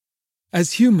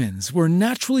As humans, we're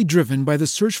naturally driven by the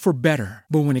search for better.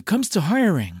 But when it comes to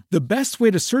hiring, the best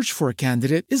way to search for a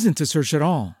candidate isn't to search at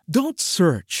all. Don't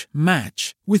search,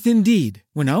 match with Indeed.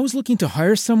 When I was looking to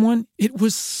hire someone, it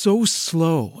was so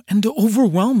slow and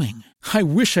overwhelming. I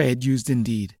wish I had used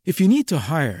Indeed. If you need to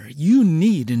hire, you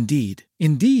need Indeed.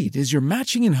 Indeed is your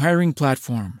matching and hiring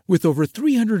platform with over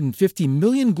 350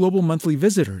 million global monthly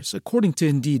visitors, according to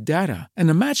Indeed data, and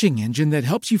a matching engine that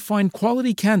helps you find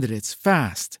quality candidates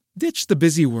fast. Ditch the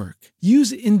busy work.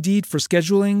 Use Indeed for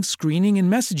scheduling, screening,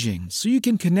 and messaging so you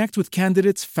can connect with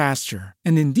candidates faster.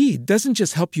 And Indeed doesn't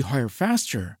just help you hire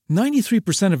faster.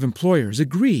 93% of employers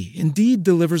agree Indeed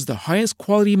delivers the highest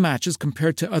quality matches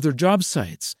compared to other job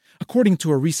sites, according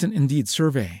to a recent Indeed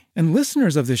survey. And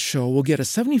listeners of this show will get a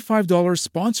 $75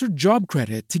 sponsored job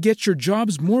credit to get your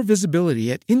jobs more visibility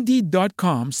at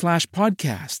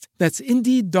Indeed.com/podcast. That's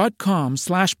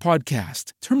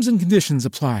Indeed.com/podcast. Terms and conditions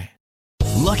apply.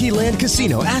 Lucky Land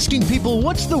Casino, asking people,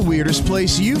 what's the weirdest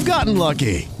place you've gotten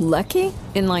lucky? Lucky?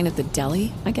 In line at the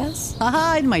deli, I guess?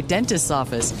 Aha, in my dentist's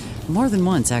office. More than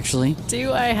once, actually.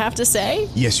 Do I have to say?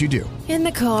 Yes, you do. In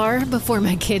the car before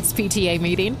my kids' PTA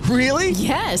meeting. Really?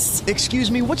 Yes. Excuse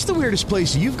me, what's the weirdest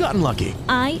place you've gotten lucky?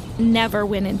 I never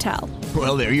win and tell.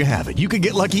 Well, there you have it. You can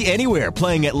get lucky anywhere,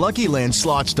 playing at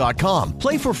LuckyLandSlots.com.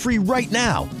 Play for free right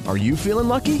now. Are you feeling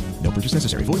lucky? No purchase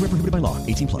necessary. Void where prohibited by law.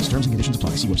 18+. Terms and conditions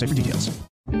apply. See website for details.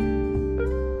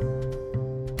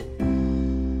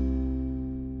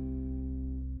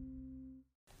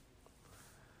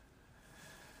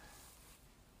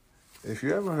 If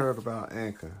you ever heard about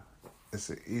Anchor, it's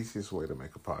the easiest way to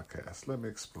make a podcast. Let me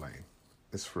explain.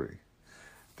 It's free.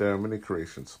 There are many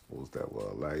creation tools that will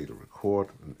allow you to record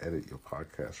and edit your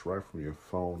podcast right from your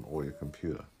phone or your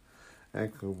computer.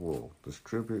 Anchor will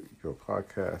distribute your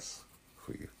podcast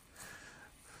for you,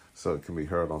 so it can be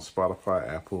heard on Spotify,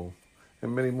 Apple,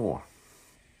 and many more.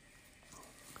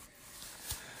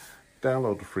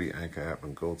 Download the free Anchor app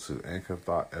and go to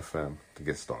anchor.fm to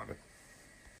get started.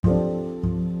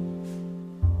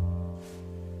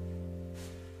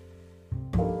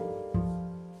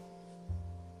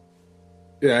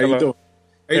 Yeah, how you doing?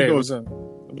 How you doing? What's up?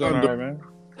 I'm doing all right, man.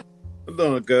 I'm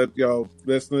doing good, y'all.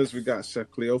 Listeners, we got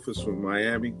Chef Cleophas from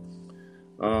Miami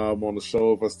on the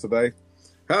show with us today.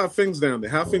 How are things down there?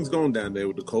 How are things going down there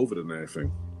with the COVID and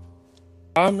everything?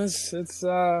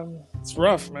 It's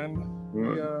rough, man.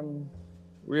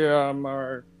 We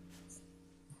are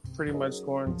pretty much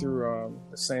going through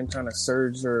the same kind of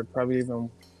surge, or probably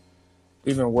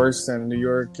even worse than New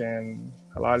York and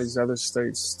a lot of these other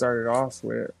states started off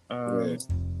with.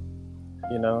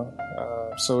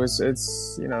 So it's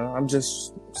I'm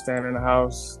just staying in the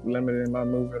house, limiting my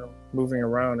moving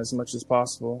around as much as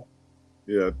possible.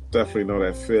 Yeah, definitely know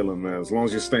that feeling, man. As long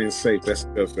as you're staying safe, that's a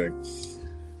good thing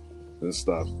and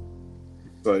stuff.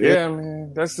 So yeah,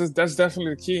 man, that's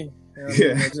definitely the key. You know,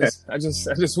 I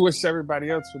just wish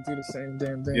everybody else would do the same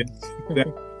damn thing. Yeah,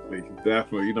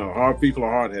 definitely. You know, hard people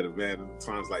are hard-headed, man, in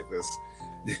times like this.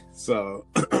 So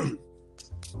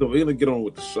we're gonna get on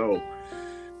with the show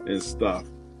and stuff.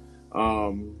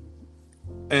 And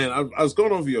I was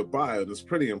going over your bio, and it's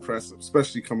pretty impressive,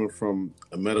 especially coming from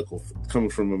a medical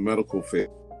field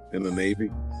in the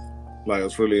Navy. Like, I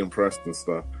was really impressed and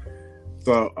stuff.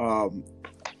 So,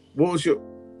 was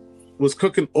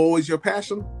cooking always your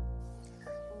passion?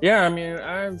 Yeah, I mean,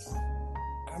 I've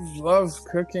loved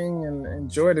cooking and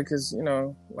enjoyed it because,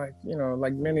 like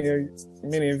many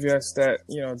of us that,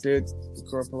 did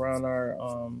grow up around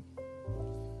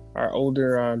our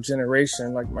older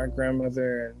generation, like my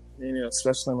grandmother and,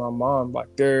 especially my mom, like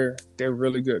they're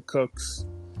really good cooks.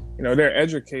 They're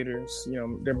educators,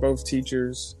 they're both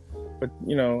teachers, but,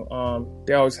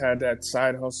 they always had that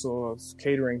side hustle of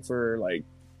catering for like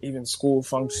even school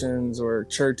functions or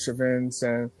church events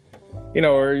and,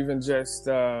 or even just,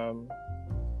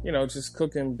 just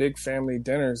cooking big family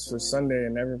dinners for Sunday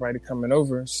and everybody coming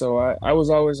over. So I was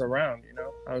always around,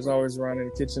 I was always around in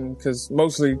the kitchen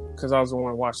mostly because I was the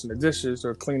one washing the dishes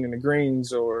or cleaning the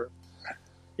greens or,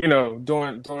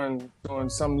 doing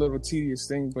some little tedious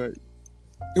thing. But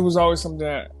it was always something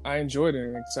that I enjoyed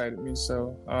and excited me.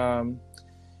 So, and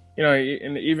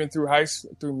even through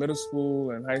middle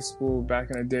school and high school back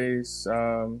in the days,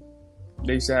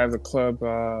 they used to have the club,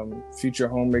 Future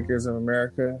Homemakers of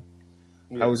America.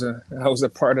 Yeah. I was a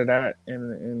part of that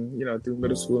in through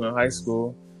middle school and high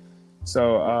school.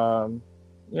 So, I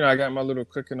got my little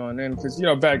cooking on then because,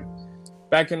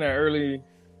 back in the early,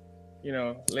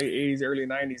 late 80s, early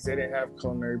 90s, they didn't have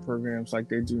culinary programs like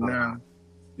they do now.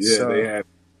 Yeah, so, they had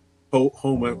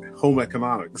home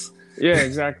economics. Yeah,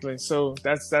 exactly. So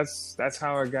that's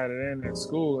how I got it in at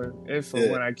school, if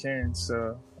or when I can.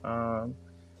 So,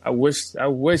 I wish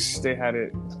they had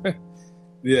it.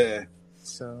 Yeah.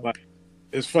 So Like,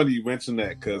 it's funny you mentioned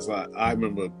that because I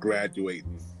remember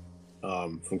graduating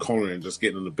from culinary and just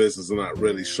getting into business and not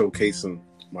really showcasing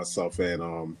myself. And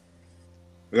I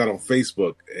got on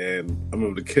Facebook, and I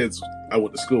remember the kids I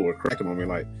went to school were cracking on me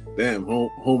like, "Damn,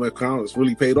 home economics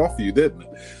really paid off for you, didn't it?"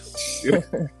 You know?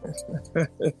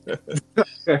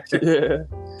 yeah.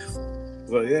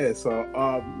 So yeah,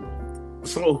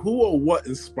 so who or what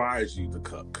inspires you to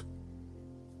cook?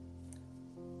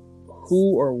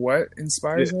 Who or what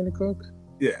inspires me to cook?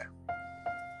 Yeah.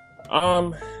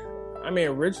 I mean,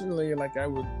 originally, like, I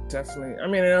would definitely, I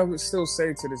mean, and I would still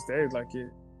say to this day, like,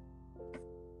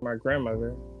 my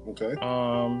grandmother. Okay.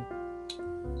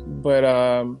 But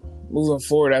moving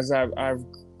forward, as I've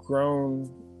grown,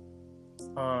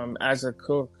 as a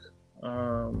cook,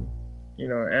 you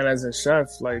know, and as a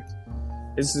chef, like,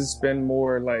 it's just been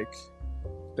more like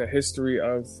the history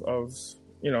of,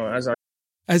 you know,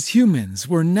 As humans,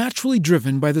 we're naturally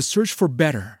driven by the search for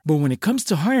better. But when it comes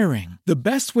to hiring, the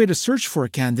best way to search for a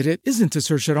candidate isn't to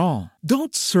search at all.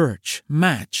 Don't search,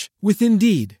 match with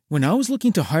Indeed. When I was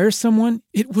looking to hire someone,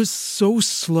 it was so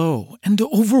slow and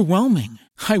overwhelming.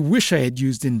 I wish I had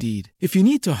used Indeed. If you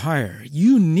need to hire,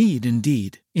 you need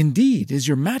Indeed. Indeed is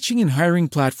your matching and hiring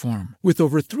platform with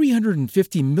over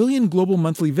 350 million global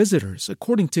monthly visitors,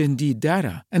 according to Indeed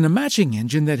data, and a matching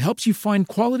engine that helps you find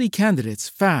quality candidates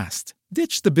fast.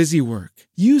 Ditch the busy work.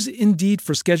 Use Indeed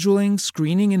for scheduling,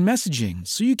 screening, and messaging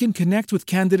so you can connect with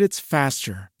candidates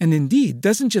faster. And Indeed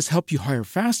doesn't just help you hire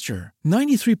faster.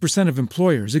 93% of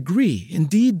employers agree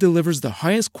Indeed delivers the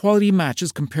highest quality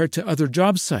matches compared to other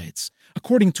job sites,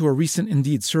 according to a recent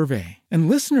Indeed survey. And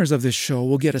listeners of this show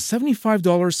will get a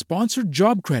 $75 sponsored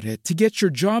job credit to get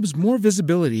your jobs more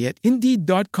visibility at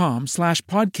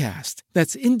Indeed.com/podcast.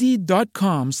 That's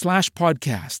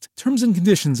Indeed.com/podcast. Terms and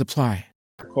conditions apply.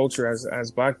 culture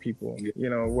as Black people, you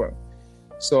know what?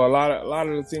 So a lot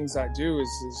of the things I do is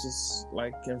just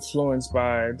like influenced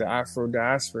by the Afro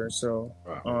diaspora. So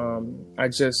I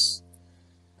just,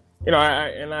 you know,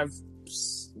 I've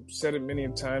said it many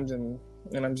times, and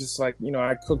I'm just like, you know,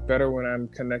 I cook better when I'm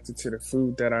connected to the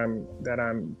food that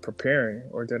I'm preparing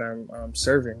or that I'm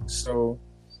serving. So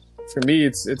for me,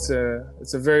 it's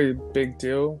a very big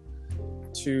deal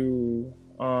to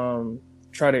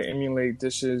try to emulate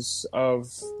dishes of,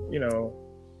 you know,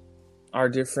 our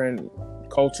different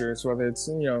cultures, whether it's,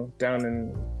 you know, down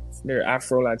in near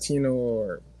Afro-Latino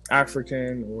or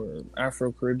African or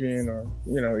Afro-Caribbean or,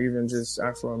 you know, even just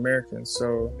Afro-American.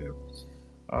 So,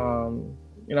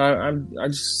 you know, I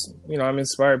just, you know, I'm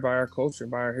inspired by our culture,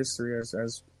 by our history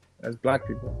as Black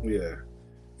people. Yeah,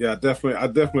 I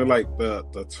definitely like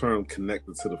the term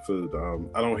connected to the food.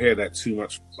 I don't hear that too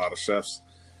much from a lot of chefs,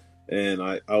 and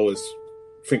I always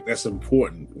think that's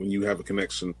important when you have a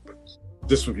connection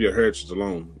just with your heritage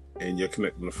alone, and you're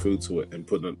connecting the food to it and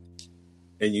putting it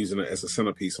and using it as a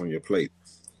centerpiece on your plate,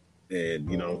 and,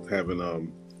 you know, having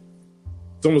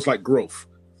it's almost like growth,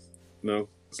 you know,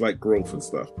 it's like growth and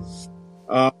stuff.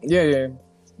 Yeah.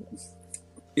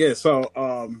 So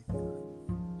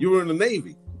you were in the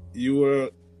Navy. You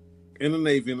were in the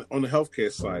Navy on the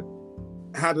healthcare side.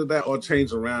 How did that all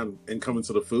change around and come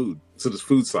into the food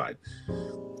side?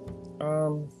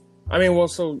 I mean, well,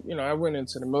 so, you know, I went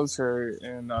into the military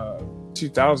in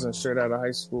 2000, straight out of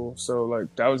high school. So,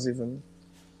 like, that was even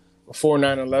before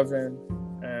 9/11.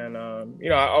 And, you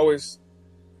know,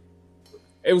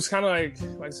 it was kind of like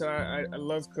I said, I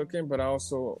love cooking, but I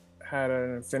also had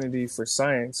an affinity for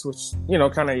science, which, you know,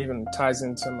 kind of even ties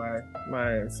into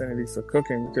my affinity for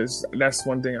cooking, because that's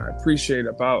one thing I appreciate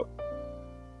about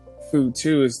food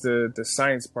too, is the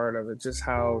science part of it, just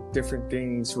how different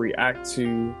things react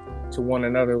to one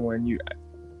another when you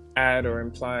add or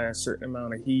imply a certain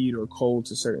amount of heat or cold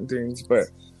to certain things. But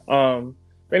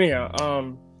anyhow,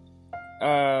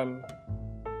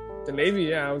 the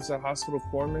Navy, I was a hospital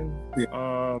corpsman.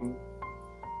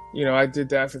 You know, I did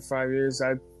that for 5 years.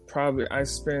 I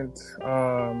spent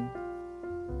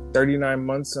 39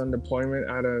 months on deployment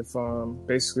out of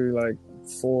basically like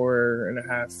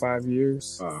 4.5, 5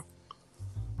 years.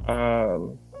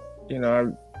 You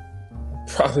know,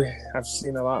 I've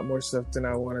seen a lot more stuff than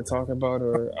I want to talk about,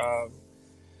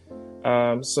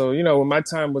 so, you know, when my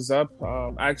time was up,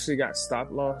 I actually got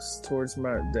stop loss towards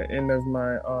the end of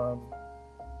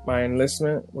my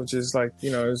enlistment, which is like,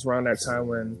 you know, it was around that time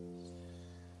when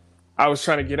I was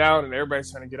trying to get out and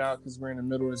everybody's trying to get out because we're in the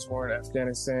middle of this war in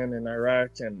Afghanistan and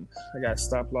Iraq, and I got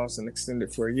stop loss and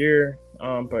extended for a year.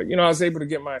 But, you know, I was able to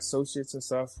get my associates and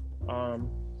stuff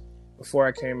before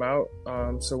I came out.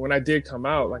 So when I did come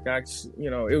out, like,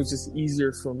 you know, it was just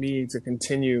easier for me to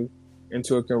continue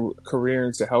into a career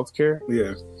into healthcare.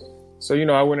 Yeah. So, you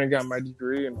know, I went and got my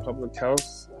degree in public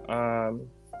health,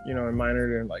 you know, and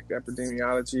minored in like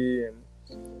epidemiology. And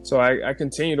so I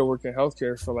continued to work in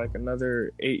healthcare for like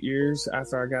another 8 years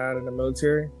after I got out of the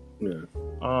military. Yeah.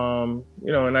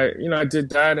 You know, and I did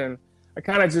that, and I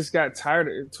kind of just got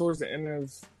tired towards the end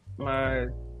of my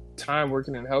time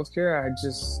working in healthcare. I had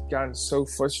just gotten so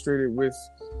frustrated with,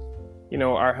 you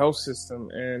know, our health system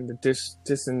and the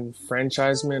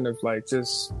disenfranchisement of like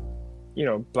just, you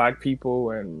know, Black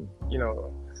people and, you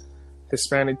know,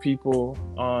 Hispanic people.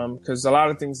 Because a lot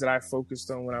of things that I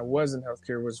focused on when I was in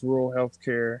healthcare was rural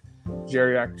healthcare,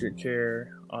 geriatric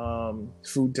care,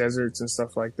 food deserts and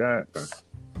stuff like that.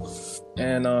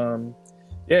 And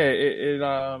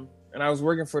and I was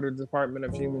working for the Department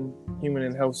of Human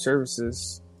and Health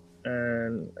Services,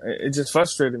 and it just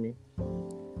frustrated me.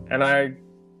 And I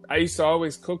used to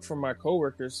always cook for my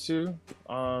coworkers too.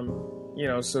 You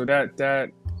know, so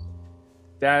that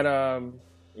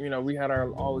you know, we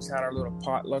always had our little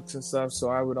potlucks and stuff. So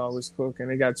I would always cook,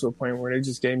 and it got to a point where they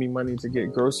just gave me money to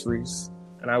get groceries,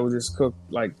 and I would just cook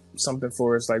like something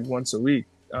for us like once a week.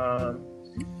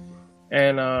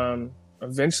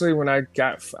 Eventually, when I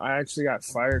actually got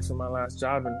fired from my last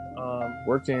job and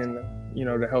working in, you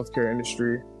know, the healthcare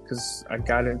industry, because I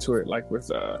got into it like with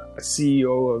a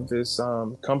CEO of this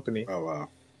company. Oh wow!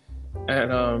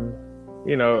 And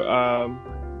you know,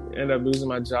 ended up losing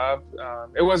my job.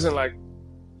 It wasn't like,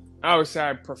 I would say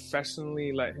I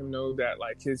professionally let him know that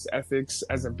like his ethics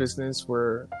as a business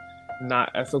were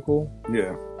not ethical.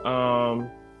 Yeah.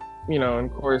 You know, and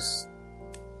of course,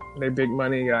 they big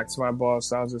money got to my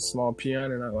boss. I was a small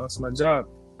peon, and I lost my job.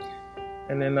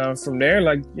 And then from there,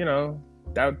 like, you know,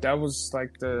 that was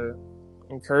like the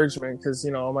encouragement, because,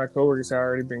 you know, all my coworkers had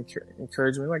already been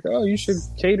encouraging me, like, oh, you should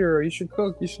cater, or you should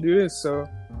cook, you should do this. So,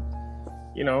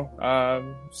 you know,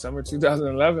 summer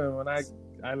 2011, when I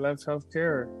left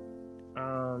healthcare,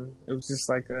 it was just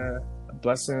like a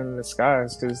blessing in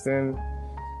disguise, because then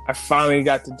I finally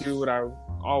got to do what I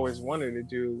always wanted to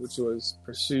do, which was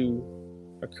pursue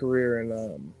a career in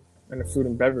the food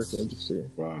and beverage industry.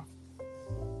 Wow.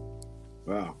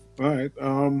 All right.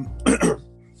 And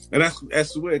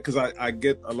that's weird, because I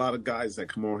get a lot of guys that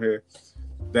come on here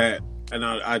that, and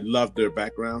I love their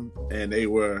background, and they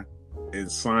were in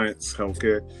science,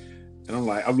 healthcare, and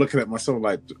I'm looking at myself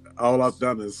like, all I've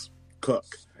done is cook.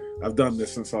 I've done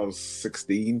this since I was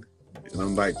 16, and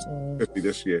I'm like 50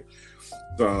 this year.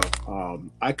 So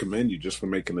I commend you just for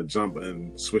making the jump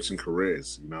and switching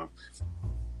careers, you know.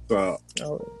 So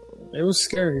it was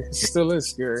scary. It still is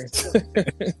scary.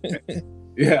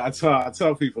 Yeah, I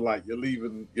tell people, like, you're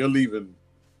leaving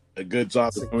a good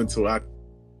job to go into our,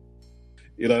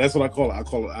 you know, that's what I call it. I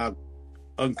call it our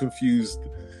unconfused,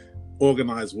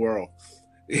 organized world.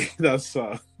 You know,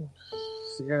 so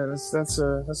yeah, that's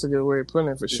a good way of putting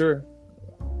it, for sure.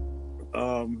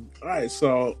 All right,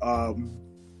 so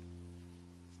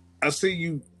I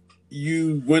see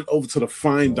you went over to the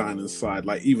fine dining side,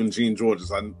 like even Jean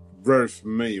George's. I'm very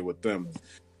familiar with them.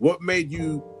 What made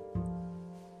you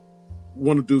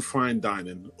want to do fine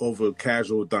dining over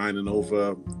casual dining,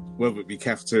 over whether it be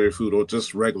cafeteria food or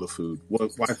just regular food?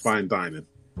 Why fine dining?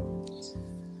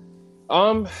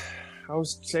 I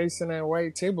was chasing that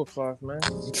white tablecloth, man.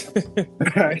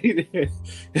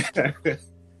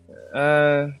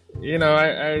 You know,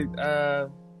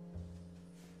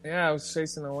 I was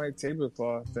chasing a white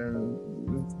tablecloth,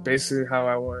 and basically how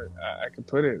I could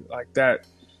put it like that.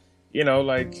 You know,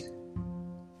 like,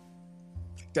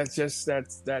 that's just that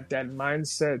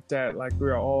mindset that like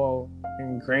we're all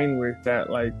ingrained with, that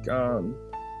like the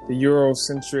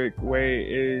Eurocentric way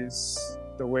is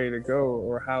the way to go,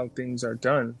 or how things are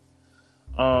done.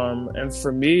 And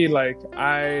for me, like,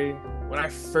 when I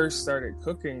first started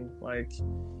cooking, like,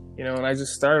 you know, and I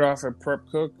just started off a prep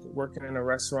cook working in a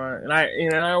restaurant, and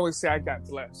I always say I got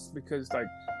blessed, because like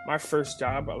my first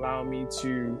job allowed me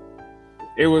to,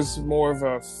 it was more of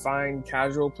a fine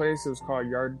casual place. It was called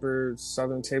Yardbird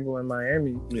Southern Table in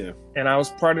Miami. Yeah. And I was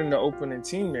part of the opening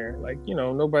team there. Like, you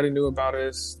know, nobody knew about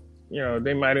us. You know,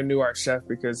 they might have knew our chef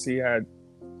because he had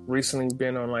recently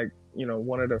been on, like, you know,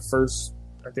 one of the first,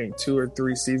 I think, 2 or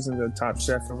 3 seasons of Top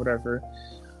Chef or whatever.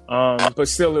 But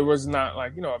still, it was not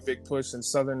like, you know, a big push, and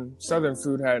Southern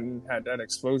food hadn't had that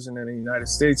explosion in the United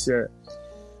States yet.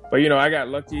 But, you know, I got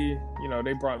lucky. You know,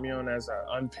 they brought me on as an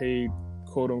unpaid,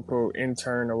 quote unquote,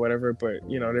 intern or whatever, but,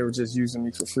 you know, they were just using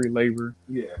me for free labor.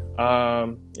 Yeah.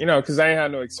 You know, because I ain't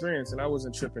had no experience, and I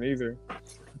wasn't tripping either.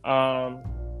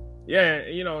 Yeah,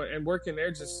 you know, and working there,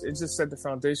 it just set the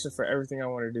foundation for everything I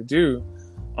wanted to do.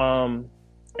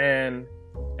 And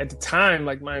at the time,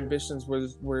 like my ambitions were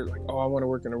like, oh, I want to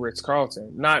work in a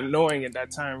Ritz-Carlton, not knowing at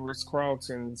that time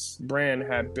Ritz-Carlton's brand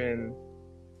had been,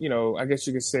 you know, I guess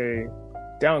you could say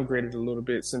downgraded a little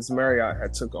bit since Marriott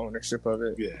had took ownership of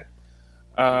it. Yeah.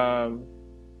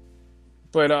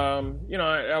 But you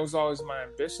know, that was always my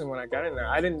ambition when I got in there.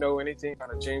 I didn't know anything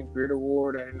about a James Beard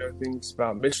Award. I didn't know things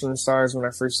about Michelin stars when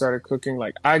I first started cooking.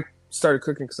 Like, I started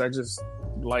cooking because I just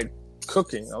like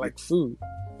cooking. I like food.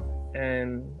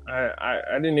 And I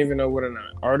didn't even know what an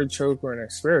artichoke or an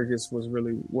asparagus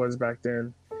was back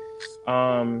then.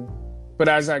 But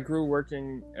as I grew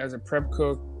working as a prep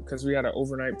cook, because we had an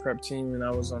overnight prep team, and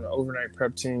I was on the overnight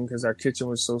prep team because our kitchen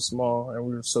was so small and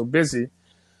we were so busy,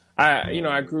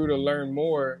 I grew to learn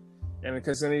more. And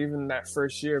because then even that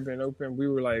first year being open,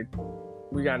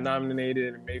 we got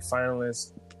nominated and made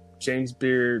finalists, James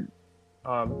Beard,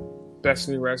 best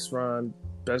new restaurant,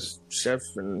 best chef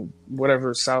in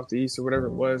whatever Southeast or whatever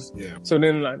it was. Yeah. So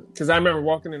then, like, because I remember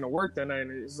walking into work that night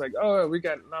and it's like, oh, we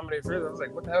got nominated for this. I was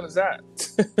like, what the hell is that?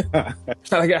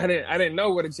 Like, I didn't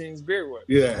know what a James Beard was.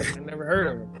 Yeah. I never heard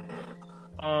of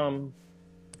him.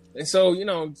 And so, you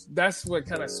know, that's what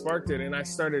kind of sparked it. And I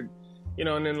started, you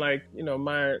know, and then, like, you know,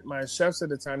 my chefs at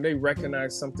the time, they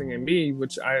recognized something in me,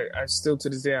 which I still to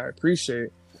this day I appreciate.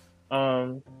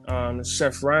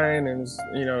 Chef Ryan and,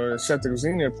 you know, the Chef de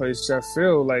Cuisine that plays Chef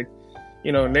Phil, like,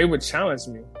 you know, and they would challenge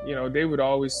me. You know, they would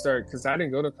always start, because I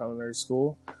didn't go to culinary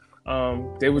school.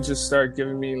 They would just start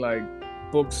giving me like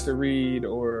books to read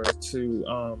or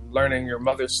to learning your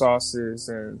mother sauces,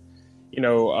 and you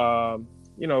know,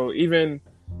 even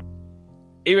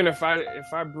if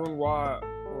I brunoise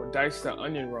or dice the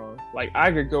onion wrong, like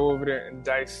I could go over there and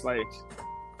dice like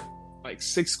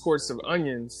 6 quarts of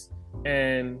onions,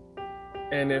 and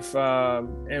if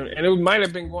and it might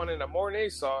have been going in a Mornay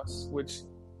sauce, which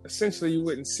essentially you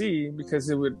wouldn't see because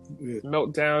it would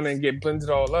melt down and get blended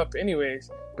all up anyways,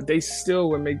 but they still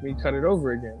would make me cut it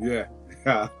over again.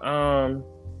 Yeah.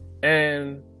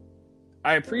 And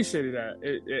I appreciated that.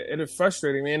 It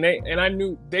frustrated me, and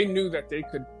they knew that they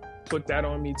could put that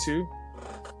on me too,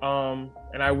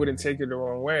 and I wouldn't take it the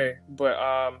wrong way. But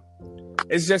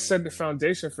it's just set the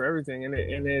foundation for everything,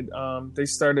 and they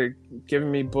started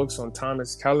giving me books on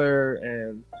Thomas Keller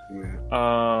and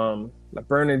like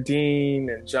Bernardine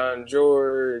and John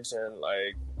George and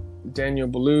like Daniel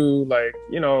Boulud, like,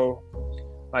 you know,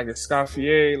 like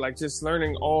Escoffier, like just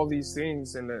learning all these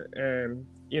things, and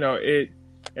you know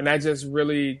and that just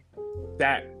really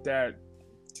that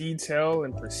detail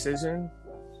and precision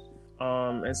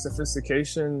and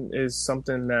sophistication is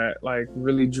something that like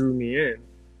really drew me in.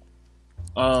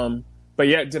 But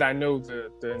yet did I know the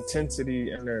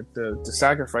intensity and the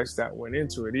sacrifice that went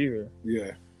into it either.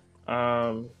 Yeah.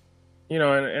 You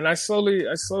know, and I slowly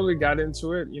got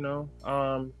into it, you know.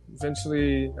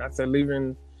 Eventually, after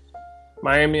leaving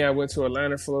Miami, I went to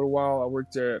Atlanta for a little while. I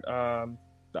worked at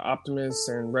the Optimist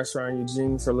and Restaurant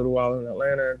Eugene for a little while in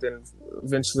Atlanta. Then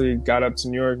eventually got up to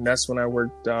New York, and that's when I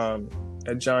worked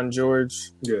at John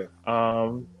George. Yeah.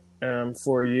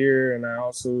 For a year, and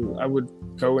I would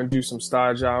go and do some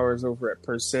stage hours over at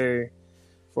Per Se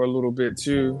for a little bit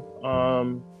too.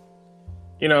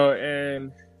 You know,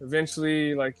 and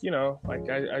eventually, like, you know, like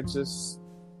I just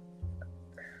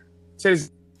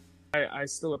I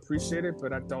still appreciate it,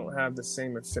 but I don't have the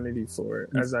same affinity for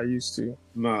it as I used to.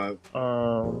 No.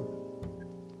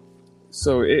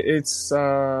 So it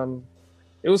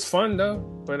was fun though,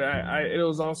 but it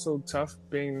was also tough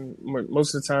being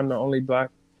most of the time the only Black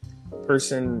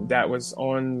person that was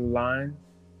online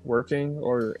working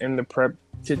or in the prep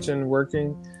kitchen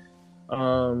working.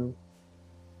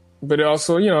 But it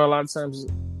also, you know, a lot of times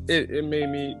it made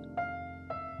me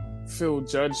feel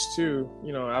judged too.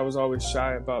 You know, I was always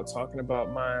shy about talking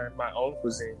about my own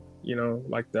cuisine, you know,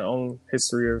 like the own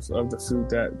history of the food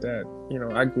that you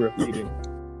know, I grew up eating.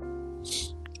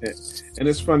 And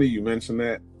it's funny you mentioned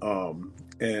that.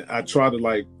 And I try to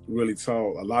like really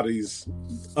tell a lot of these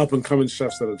up and coming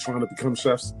chefs that are trying to become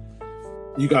chefs,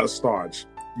 you got to start.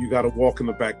 You got to walk in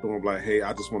the back door and be like, hey,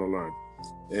 I just want to learn.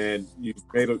 And you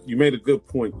made a good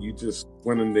point. You just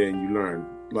went in there and you learned.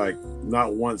 Like,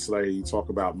 not once like you talk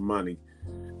about money.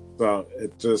 So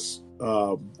it just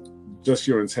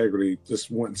your integrity, just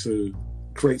wanting to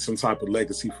create some type of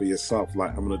legacy for yourself.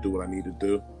 Like, I'm going to do what I need to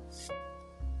do.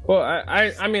 Well,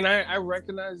 I mean, I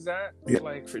recognize that,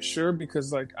 like, for sure,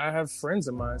 because, like, I have friends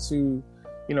of mine who,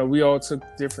 you know, we all took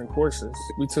different courses.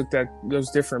 We took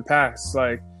those different paths,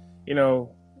 like, you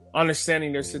know,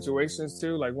 understanding their situations,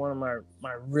 too. Like, one of my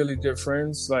really good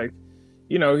friends, like,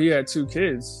 you know, he had 2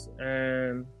 kids,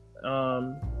 and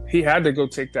he had to go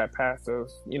take that path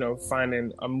of, you know,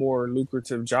 finding a more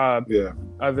lucrative job. Yeah.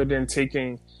 Other than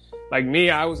taking, like me,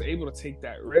 I was able to take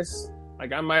that risk.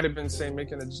 Like I might have been saying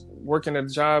working a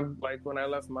job, like when I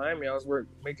left Miami, I was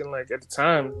making like at the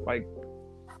time, like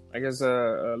I guess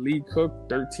a lead cook,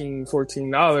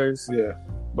 $13-14. Yeah.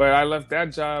 But I left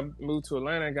that job, moved to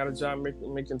Atlanta, got a job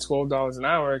making $12 an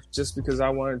hour just because I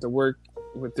wanted to work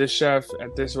with this chef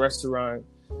at this restaurant,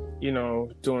 you know,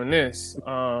 doing this.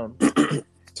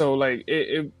 So like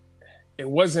it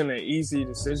wasn't an easy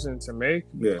decision to make.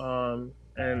 Yeah.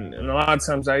 And a lot of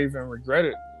times I even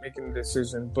regretted making the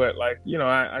decision, but like, you know,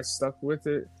 I stuck with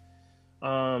it.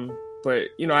 But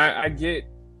you know, I get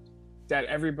that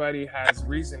everybody has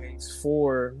reasonings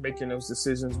for making those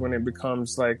decisions when it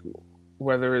becomes like,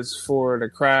 whether it's for the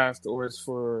craft or it's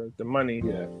for the money.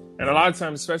 Yeah. And a lot of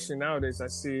times, especially nowadays, I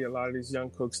see a lot of these young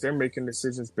cooks, they're making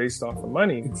decisions based off of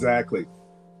money. Exactly.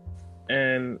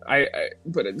 And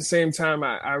but at the same time,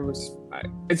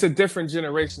 it's a different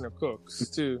generation of cooks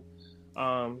too.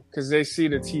 Because they see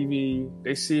the TV,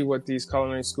 they see what these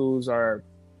culinary schools are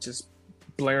just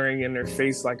blaring in their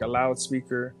face like a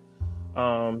loudspeaker,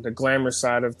 the glamour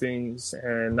side of things,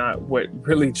 and not what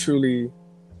really truly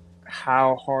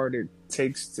how hard it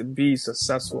takes to be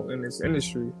successful in this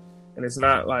industry. And it's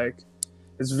not like,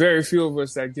 there's very few of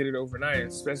us that get it overnight,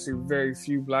 especially very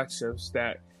few Black chefs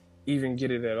that even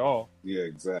get it at all. Yeah,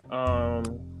 exactly.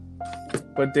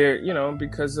 But they're, you know,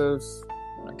 because of,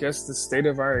 I guess, the state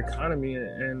of our economy,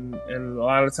 and a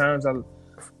lot of times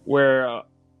where a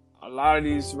lot of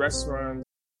these restaurants.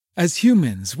 As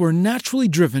humans, we're naturally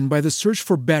driven by the search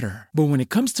for better. But when it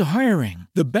comes to hiring,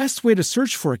 the best way to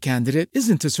search for a candidate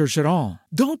isn't to search at all.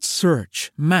 Don't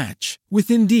search, match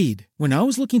with Indeed. When I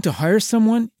was looking to hire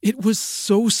someone, it was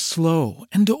so slow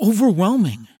and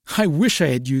overwhelming. I wish I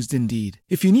had used Indeed.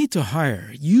 If you need to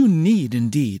hire, you need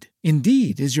Indeed.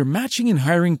 Indeed is your matching and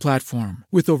hiring platform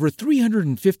with over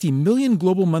 350 million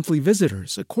global monthly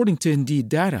visitors, according to Indeed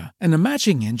data, and a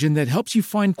matching engine that helps you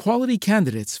find quality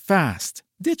candidates fast.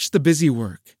 Ditch the busy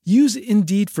work. Use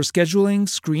Indeed for scheduling,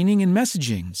 screening, and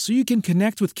messaging so you can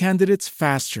connect with candidates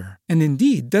faster. And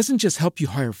Indeed doesn't just help you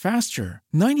hire faster.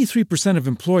 93% of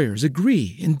employers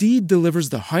agree Indeed delivers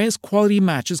the highest quality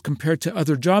matches compared to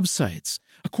other job sites,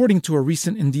 according to a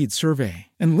recent Indeed survey.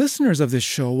 And listeners of this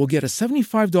show will get a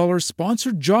 $75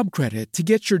 sponsored job credit to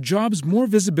get your jobs more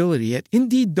visibility at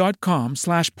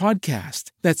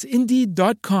Indeed.com/podcast. That's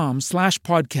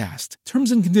Indeed.com/podcast.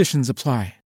 Terms and conditions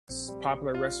apply.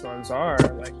 Popular restaurants are,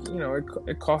 like, you know,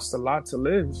 it costs a lot to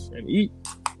live and eat.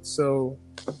 So,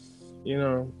 you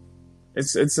know,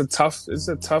 it's a tough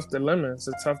dilemma. It's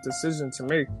a tough decision to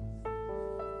make.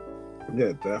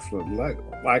 Yeah, definitely.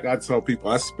 Like I tell people,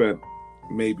 I spent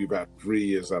maybe about 3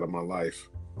 years out of my life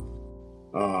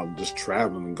just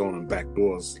traveling and going in back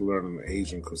doors, learning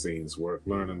Asian cuisines,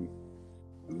 learning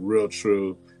real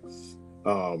true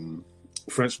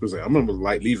French cuisine. I remember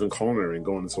like leaving culinary and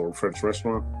going into a French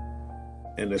restaurant,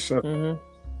 and the chef, and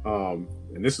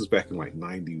this was back in like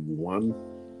 91,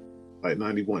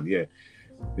 yeah.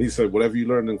 He said, whatever you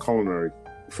learned in culinary,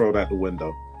 throw it out the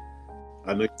window.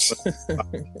 I know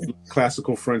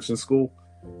classical French in school,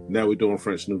 now we're doing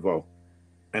French Nouveau.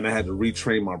 And I had to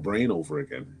retrain my brain over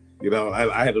again. You know,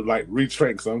 I had to like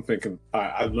retrain, because I'm thinking,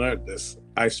 I learned this.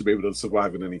 I should be able to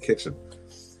survive in any kitchen.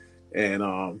 And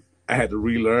I had to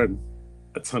relearn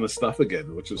a ton of stuff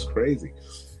again, which was crazy.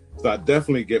 So I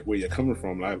definitely get where you're coming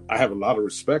from. I have a lot of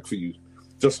respect for you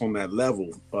just on that level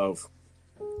of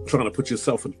trying to put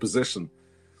yourself in position.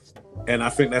 And I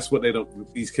think that's what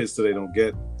these kids today don't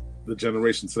get. The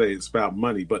generation today, it's about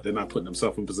money, but they're not putting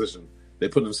themselves in position. They're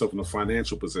putting themselves in a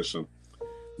financial position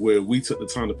where we took the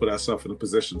time to put ourselves in a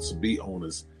position to be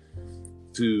owners,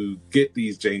 to get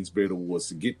these James Beard Awards,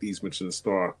 to get these Michelin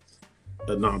star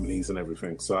nominees and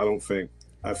everything. So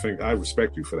I think I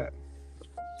respect you for that.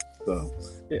 So,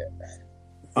 yeah.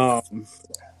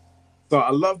 So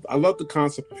I love the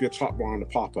concept of your Chop Bar and the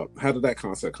pop-up. How did that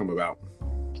concept come about?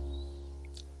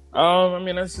 I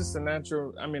mean, that's just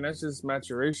that's just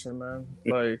maturation, man.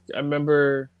 Like, I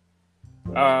remember,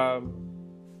 you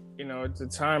know, at the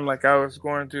time, like, I was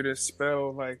going through this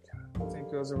spell, like, I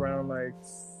think it was around, like,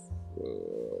 I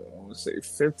want to say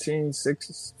 15,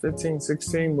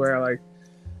 16, where, like,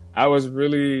 I was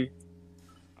really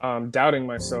doubting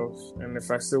myself and if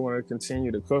I still wanted to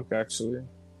continue to cook, actually.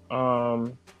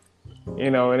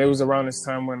 You know, and it was around this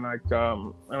time when, like, I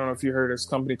don't know if you heard of this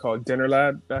company called Dinner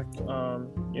Lab back,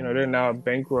 you know, they're now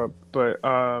bankrupt, but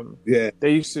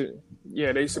they used to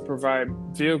provide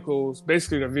vehicles,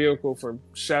 basically the vehicle for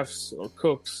chefs or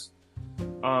cooks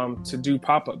to do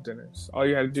pop-up dinners. All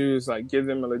you had to do is like give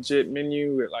them a legit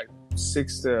menu with like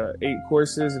 6 to 8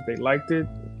 courses. If they liked it,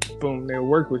 boom, they'll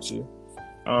work with you.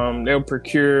 They'll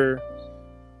procure,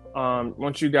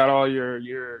 once you got all your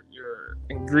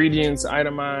ingredients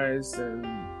itemized,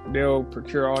 and they'll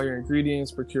procure all your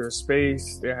ingredients, procure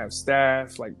space. They have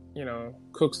staff, like, you know,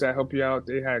 cooks that help you out.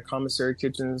 They had commissary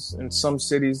kitchens in some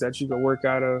cities that you could work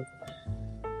out of.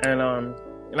 And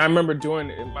I remember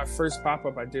doing my first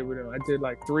pop-up I did with them. I did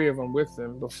like 3 of them with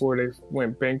them before they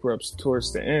went bankrupt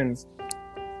towards the end.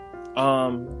 I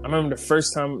remember the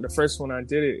first one I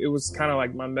did it, it was kind of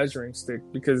like my measuring stick,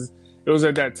 because it was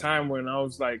at that time when I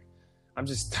was like, I'm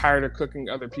just tired of cooking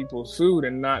other people's food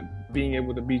and not being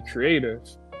able to be creative.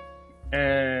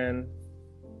 And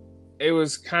it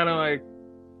was kind of like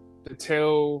the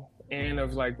tail end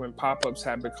of like when pop-ups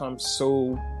had become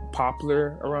so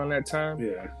popular around that time.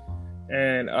 Yeah.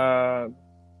 And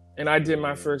I did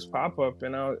my first pop-up,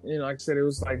 and I, you know, like I said, it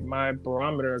was like my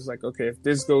barometer. It's like, okay, if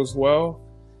this goes well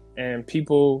and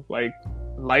people like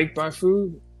my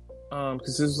food,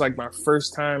 because this was like my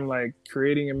first time like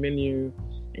creating a menu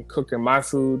and cooking my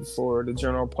food for the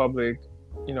general public,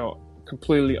 you know,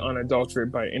 completely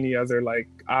unadulterated by any other like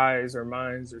eyes or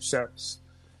minds or chefs.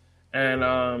 And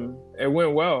it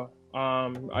went well.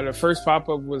 The first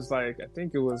pop-up was like, I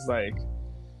think it was like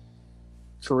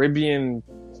Caribbean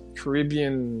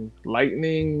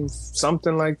lightning,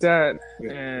 something like that.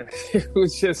 Yeah. And it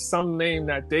was just some name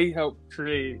that they helped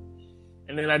create.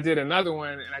 And then I did another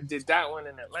one, and I did that one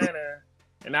in Atlanta,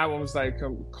 and that one was like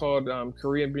called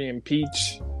Caribbean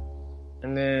Peach.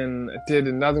 And then I did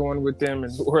another one with them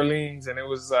in New Orleans, and it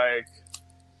was like,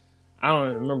 I don't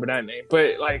even remember that name,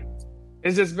 but like,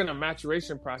 it's just been a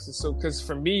maturation process. So, because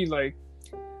for me, like,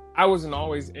 I wasn't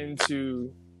always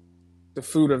into the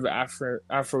food of the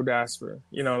Afro diaspora,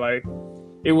 you know, like,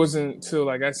 it wasn't until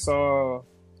like I saw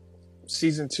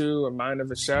season 2 of Mind of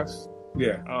a Chef.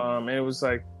 Yeah. And it was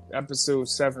like episode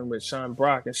 7 with Sean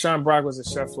Brock, and Sean Brock was a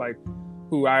chef like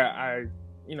who I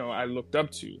looked up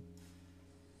to.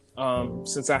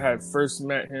 Since I had first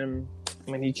met him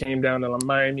when he came down to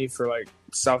Miami for like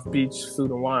South Beach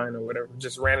Food and Wine or whatever,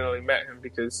 just randomly met him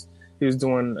because he was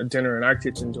doing a dinner in our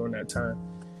kitchen during that time.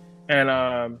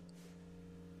 And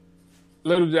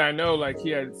little did I know, like, he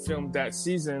had filmed that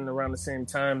season around the same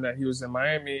time that he was in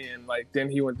Miami, and like then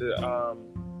he went to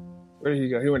where did he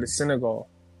go? He went to Senegal.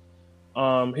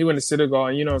 He went to Senegal,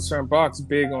 and you know, Sean Brock's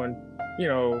big on, you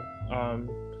know,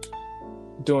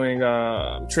 doing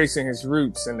tracing his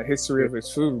roots and the history of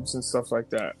his foods and stuff like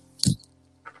that.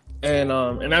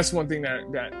 And that's one thing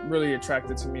that really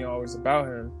attracted to me always about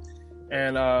him.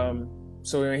 And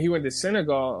so when he went to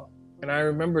Senegal, and I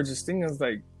remember just thinking,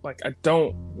 I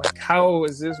don't like, how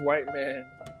is this white man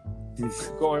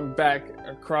going back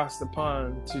across the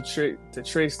pond to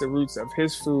trace the roots of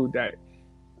his food that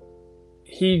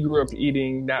he grew up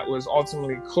eating, that was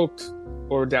ultimately cooked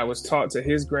or that was taught to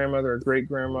his grandmother or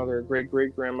great-grandmother or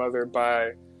great-great-grandmother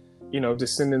by, you know,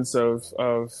 descendants of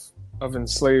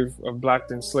black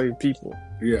enslaved people.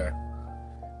 Yeah.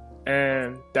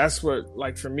 And that's what,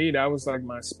 like, for me, that was like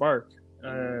my spark.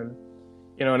 And,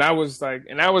 you know, that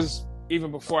was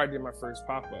even before I did my first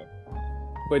pop-up.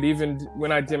 But even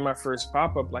when I did my first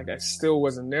pop-up, like, I still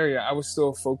wasn't there yet. I was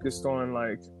still focused on,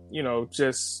 like, you know,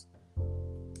 just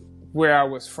where I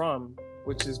was from,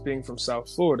 which is being from South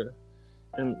Florida.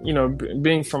 And, you know,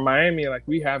 being from Miami, like,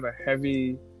 we have a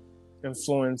heavy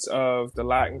influence of the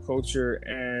Latin culture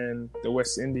and the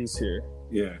West Indies here.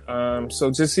 Yeah.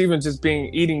 So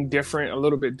eating different, a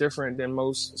little bit different than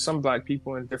some black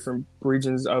people in different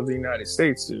regions of the United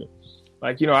States do.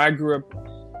 Like, you know, I grew up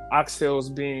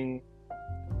oxtails being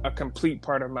a complete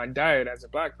part of my diet as a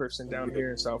black person down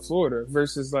here in South Florida,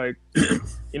 versus like,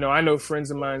 you know, I know friends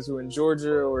of mine who in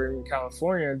Georgia or in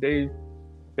California,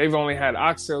 they've only had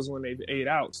oxtails when they've ate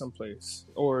out someplace,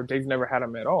 or they've never had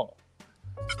them at all.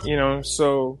 You know,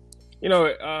 so, you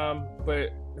know, but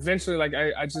eventually, like,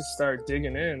 I just started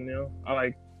digging in, you know. I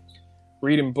like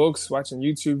reading books, watching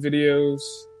YouTube videos.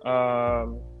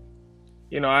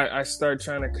 You know, I started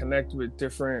trying to connect with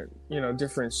different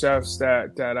chefs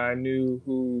that I knew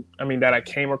that I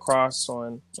came across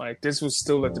on, like, this was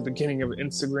still at the beginning of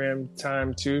Instagram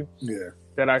time too. Yeah.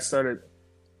 That I started,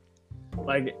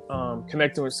 like,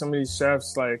 connecting with some of these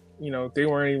chefs, like, you know, they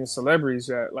weren't even celebrities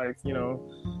yet. Like, you know,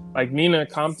 like Nina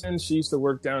Compton, she used to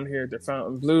work down here at the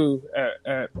Fountain Blue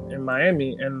in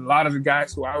Miami, and a lot of the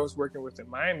guys who I was working with in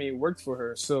Miami worked for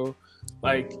her. So,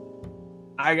 like,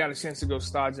 I got a chance to go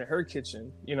stage in her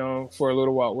kitchen, you know, for a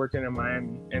little while working in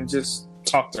Miami, and just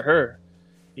talk to her.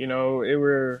 You know,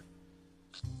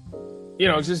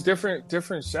 just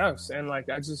different chefs, and like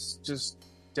I just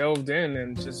delved in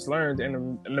and just learned,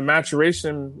 and the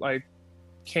maturation like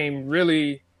came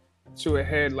really to a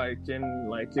head like in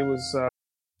like it was.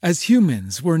 As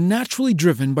humans, we're naturally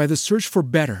driven by the search for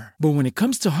better. But when it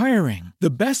comes to hiring,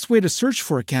 the best way to search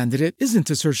for a candidate isn't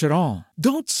to search at all.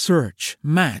 Don't search,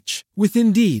 match with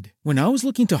Indeed. When I was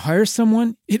looking to hire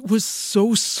someone, it was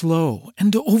so slow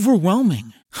and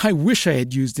overwhelming. I wish I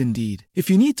had used Indeed.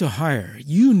 If you need to hire,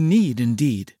 you need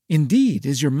Indeed. Indeed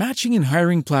is your matching and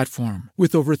hiring platform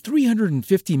with over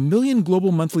 350 million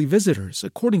global monthly visitors,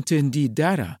 according to Indeed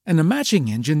data, and a matching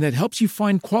engine that helps you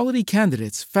find quality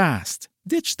candidates fast.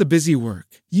 Ditch the busy work.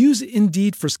 Use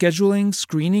Indeed for scheduling,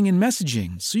 screening, and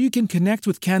messaging so you can connect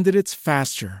with candidates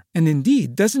faster. And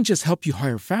Indeed doesn't just help you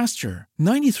hire faster.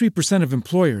 93% of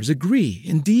employers agree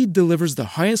Indeed delivers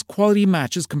the highest quality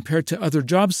matches compared to other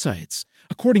job sites,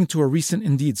 according to a recent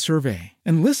Indeed survey.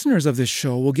 And listeners of this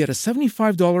show will get a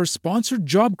 $75 sponsored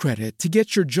job credit to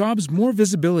get your jobs more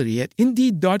visibility at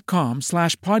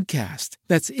Indeed.com/podcast.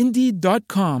 That's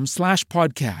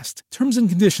Indeed.com/podcast. Terms and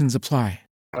conditions apply.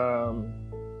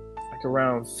 Like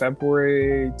around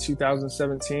February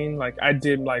 2017, like I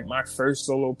did like my first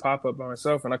solo pop-up by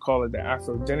myself, and I call it the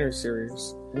Afro Dinner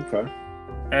Series. Okay.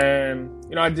 And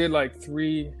I did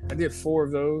four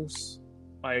of those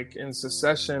like in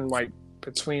succession, like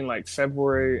between like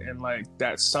February and like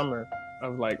that summer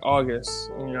of like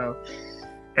August,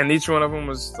 and each one of them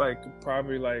was like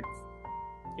probably like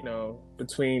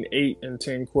between 8 and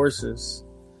 10 courses.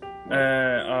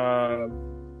 And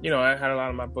I had a lot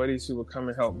of my buddies who would come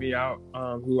and help me out,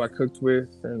 who I cooked with,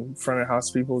 and front of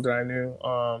house people that I knew.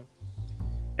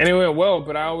 And it went well,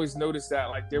 but I always noticed that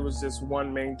like there was just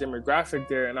one main demographic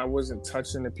there, and I wasn't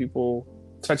touching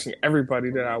everybody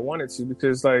that I wanted to,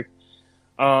 because like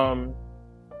I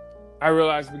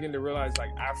began to realize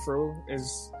like Afro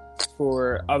is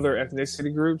for other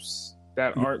ethnicity groups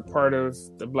that aren't part of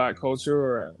the Black culture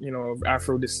or of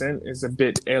Afro descent is a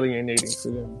bit alienating for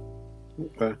them.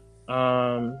 Okay.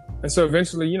 And so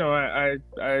eventually, I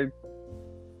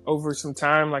over some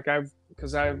time, like I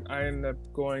ended up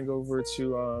going over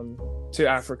to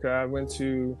Africa. I went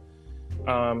to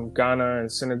Ghana and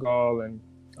Senegal and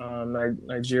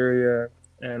Nigeria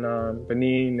and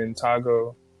Benin and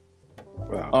Togo.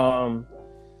 Wow.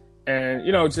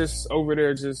 And just over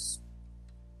there, just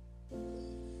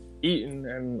eating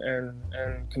and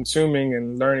consuming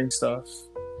and learning stuff.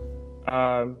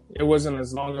 It wasn't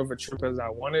as long of a trip as I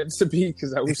wanted it to be,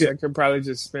 because I wish I could probably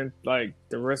just spend like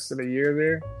the rest of the year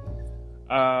there.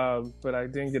 But I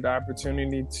didn't get the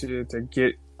opportunity to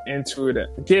get into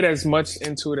it, get as much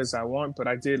into it as I want. But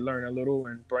I did learn a little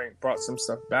and brought some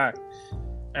stuff back.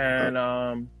 And,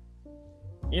 and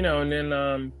then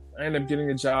I ended up getting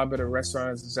a job at a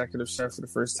restaurant as executive chef for the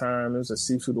first time. It was a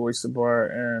seafood oyster bar.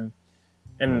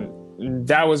 And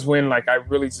that was when like I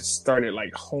really just started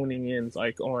like honing in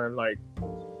like on like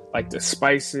the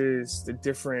spices, the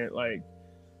different like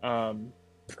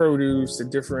produce, the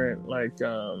different like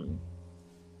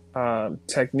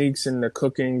techniques in the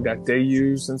cooking that they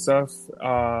use and stuff,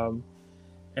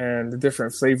 and the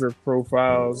different flavor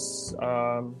profiles,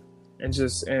 and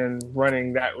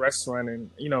running that restaurant, and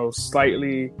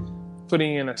slightly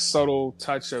putting in a subtle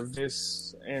touch of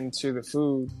this into the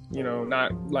food,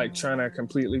 not like trying to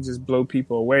completely just blow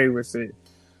people away with it,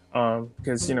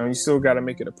 because you still got to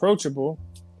make it approachable.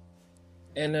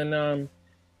 And then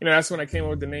that's when I came up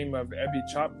with the name of Ebby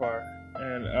Chop Bar,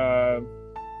 and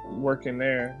working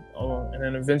there. And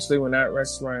then eventually when that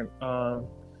restaurant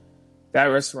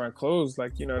closed,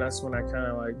 like that's when I kind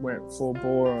of like went full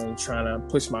bore on trying to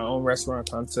push my own restaurant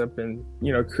concept, and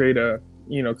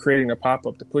creating a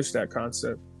pop-up to push that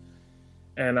concept.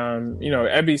 And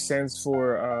Ebby stands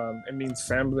for it means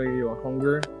family or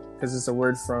hunger, because it's a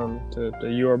word from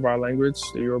the Yoruba language,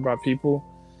 the Yoruba people.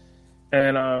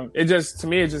 And it just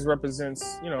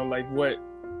represents like what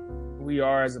we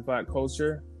are as a Black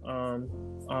culture.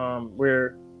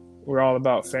 We're all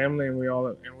about family, and we're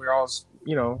all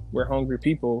we're hungry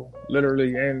people,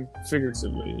 literally and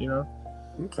figuratively.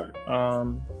 Okay.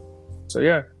 So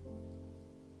yeah.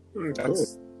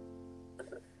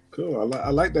 Cool. I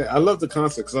like that. I love the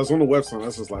concept, because I was on the website and I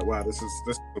was just like, wow, this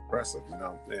is impressive,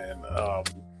 And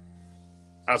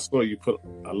I saw you put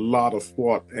a lot of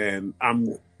thought, and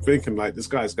I'm thinking like this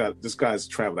guy's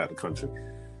traveled out of the country.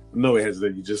 No, he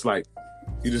hasn't. You just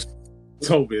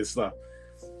told me and stuff.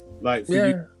 Like for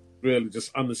you to really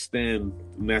just understand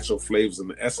the natural flavors and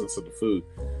the essence of the food,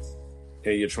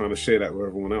 and you're trying to share that with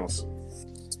everyone else.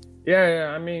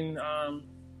 Yeah. I mean,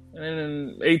 and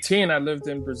in 18, I lived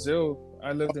in Brazil.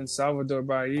 I lived in Salvador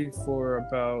Bahia for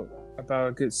about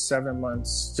a good 7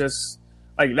 months, just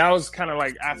like that was kind of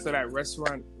like after that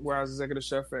restaurant where I was executive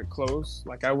chef at closed.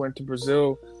 Like I went to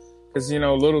Brazil because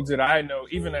little did I know,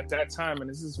 even at that time, and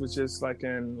this was just like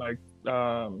in like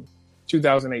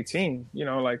 2018.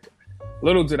 Like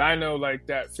little did I know like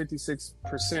that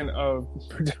 56% of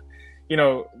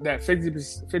that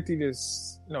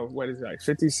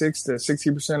 56 to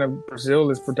 60% of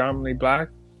Brazil is predominantly Black.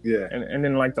 Yeah. And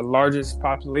then like the largest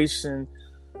population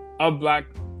of Black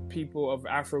people of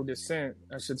Afro descent,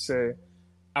 I should say,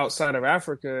 outside of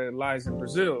Africa lies in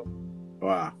Brazil.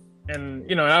 Wow. And,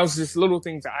 that was just little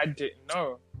things that I didn't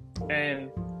know.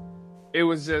 And it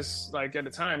was just like at the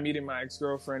time meeting my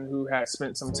ex-girlfriend who had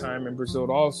spent some time in Brazil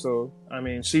also. I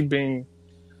mean, she was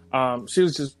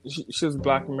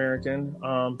Black American,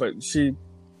 but she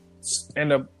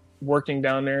ended up working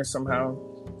down there somehow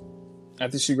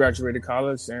after she graduated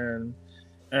college, and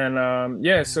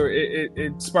so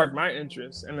it sparked my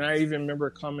interest. And I even remember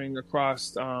coming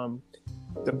across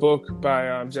the book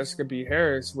by Jessica B.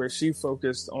 Harris, where she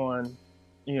focused on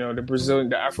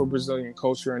the Afro-Brazilian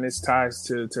culture and its ties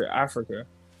to Africa.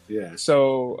 Yeah.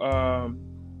 So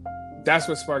that's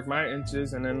what sparked my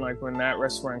interest. And then like when that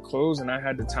restaurant closed and I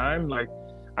had the time, like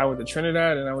I went to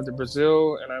Trinidad and I went to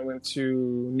Brazil and I went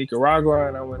to Nicaragua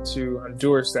and I went to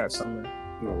Honduras that summer.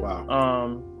 Oh,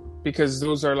 wow. Because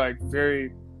those are like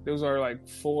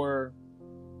four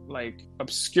like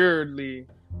obscurely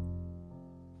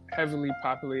heavily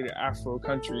populated Afro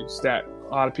countries that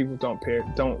a lot of people don't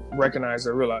recognize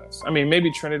or realize. I mean,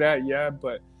 maybe Trinidad, yeah,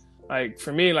 but like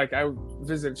for me, like I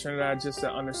visited Trinidad just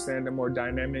to understand the more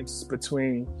dynamics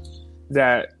between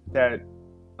that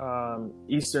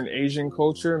Eastern Asian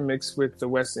culture mixed with the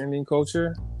West Indian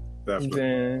culture.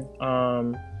 Definitely.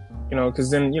 And then, because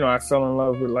then I fell in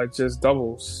love with like just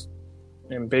doubles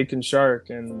and bacon shark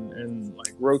and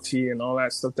like roti and all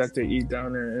that stuff that they eat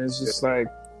down there. And it's just like,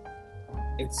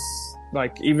 it's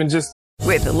like even just.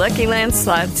 With the Lucky Land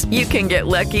Slots, you can get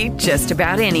lucky just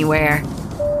about anywhere.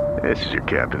 This is your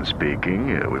captain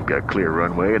speaking. We've got clear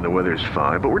runway and the weather's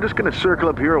fine, but we're just going to circle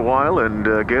up here a while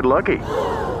and get lucky.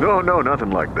 No,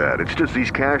 nothing like that. It's just these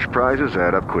cash prizes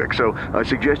add up quick. So I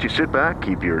suggest you sit back,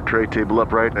 keep your tray table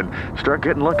upright, and start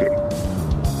getting lucky.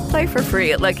 Play for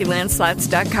free at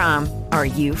LuckyLandSlots.com. Are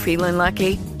you feeling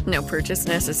lucky? No purchase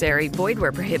necessary. Void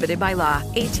where prohibited by law.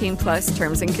 18+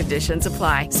 terms and conditions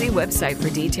apply. See website for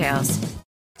details.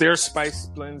 Their spice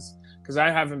blends, because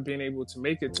I haven't been able to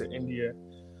make it to India.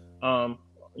 I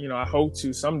hope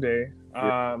to someday,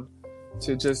 to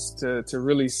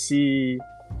really see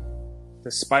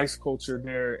the spice culture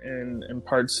there in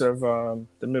parts of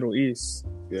the Middle East.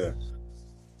 Yeah,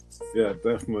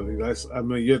 definitely. Like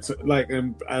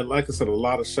I said, a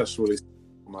lot of chefs really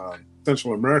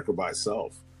Central America by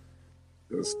itself.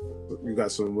 You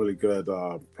got some really good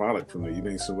product from there. You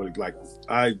need some really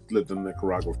I lived in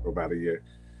Nicaragua for about a year,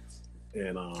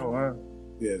 and oh wow.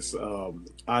 Yes,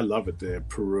 I love it there.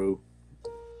 Peru,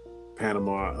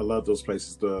 Panama, I love those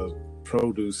places. The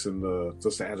produce and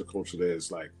the agriculture there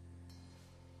is like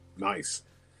nice.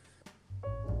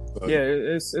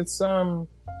 It's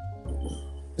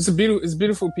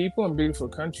beautiful people and beautiful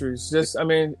countries.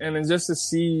 And then just to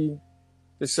see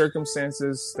the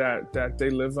circumstances that they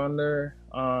live under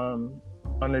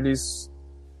these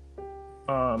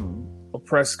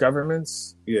oppressed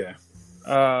governments. Yeah.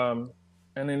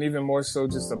 And then even more so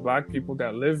just the Black people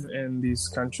that live in these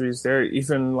countries, they're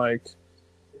even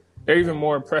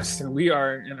more oppressed than we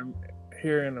are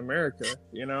here in America,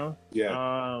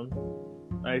 Yeah.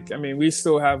 We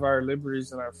still have our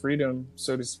liberties and our freedom,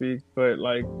 so to speak, but a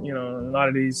lot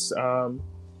of these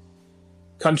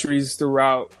countries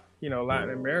throughout, Latin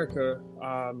America,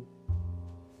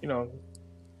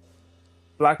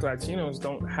 Black Latinos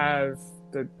don't have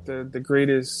the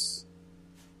greatest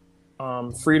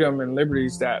freedom and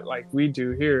liberties that we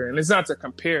do here. And it's not to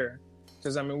compare,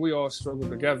 because we all struggle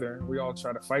together. We all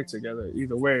try to fight together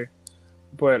either way.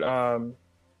 But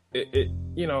it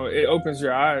opens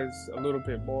your eyes a little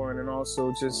bit more, and then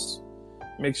also just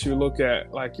makes you look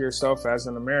at yourself as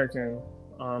an American,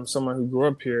 someone who grew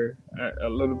up here, a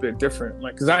little bit different.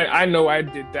 Because I know I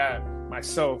did that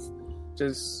myself,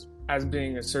 just as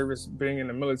being in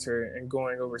the military and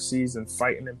going overseas and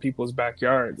fighting in people's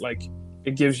backyard.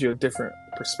 It gives you a different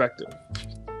perspective.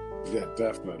 Yeah,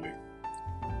 definitely.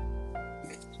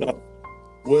 So,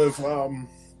 with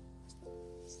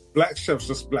black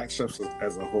chefs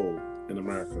as a whole in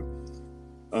America,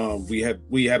 we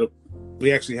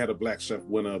actually had a black chef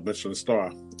win a Michelin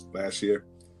star last year.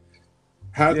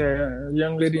 A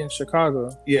young lady in Chicago.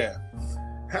 Yeah.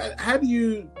 How do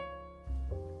you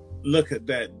look at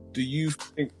that? Do you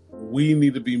think we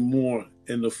need to be more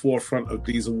in the forefront of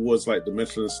these awards, like the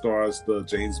Michelin Stars, the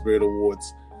James Beard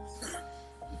Awards?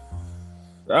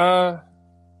 I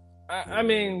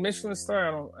mean, Michelin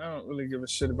Star, I don't really give a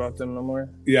shit about them no more.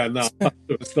 Yeah, no.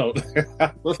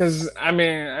 Because, I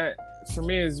mean, for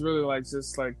me, it's really like,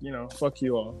 just like, you know, fuck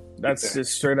you all. That's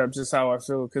just straight up just how I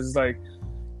feel. Because, like,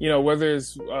 you know, whether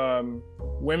it's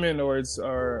women or it's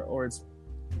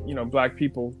you know, black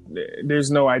people, there's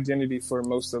no identity for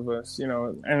most of us, you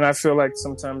know. And I feel like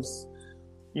sometimes,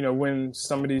 you know, when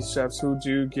some of these chefs who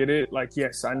do get it, like,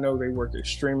 yes, I know they work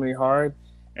extremely hard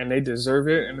and they deserve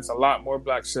it. And there's a lot more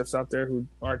black chefs out there who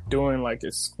are doing like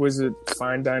exquisite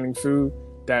fine dining food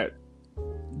that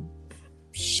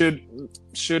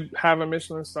should have a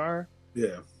Michelin star.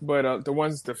 Yeah. But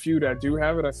the few that do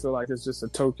have it, I feel like it's just a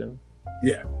token.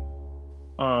 Yeah.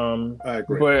 I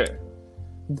agree.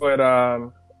 But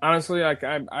honestly, like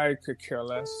I could care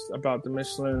less about the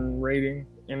Michelin rating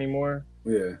anymore.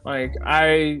 Yeah. Like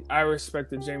I respect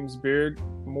the James Beard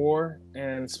more,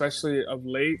 and especially of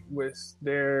late with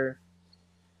their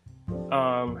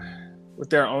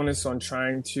onus on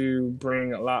trying to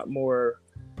bring a lot more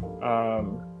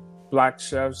black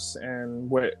chefs and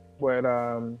what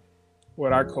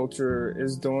our culture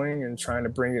is doing, and trying to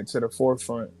bring it to the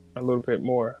forefront a little bit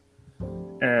more.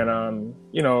 And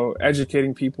you know,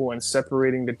 educating people and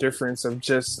separating the difference of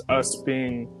just us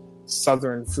being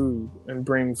Southern food and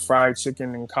bring fried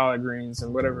chicken and collard greens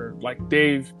and whatever. Like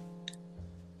Dave,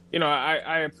 you know,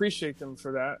 I appreciate them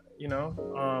for that. You know,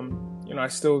 I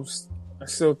still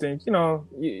think, you know,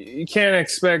 you can't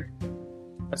expect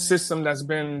a system that's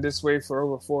been this way for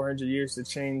over 400 years to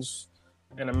change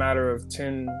in a matter of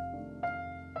 10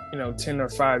 or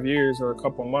 5 years or a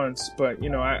couple months. But, you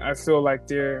know, I feel like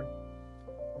they're,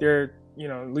 you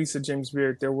know, Lisa James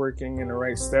Beard, they're working in the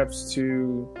right steps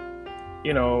to,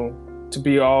 you know, to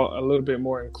be all a little bit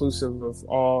more inclusive of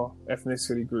all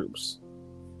ethnicity groups.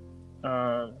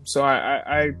 So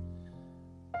I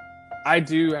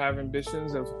do have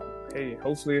ambitions of, hey,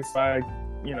 hopefully if our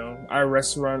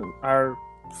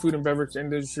food and beverage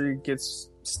industry gets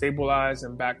stabilized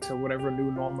and back to whatever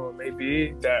new normal it may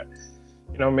be, that,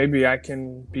 you know, maybe I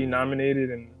can be nominated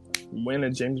and win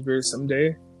a James Beard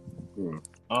someday.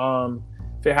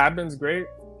 If it happens, great.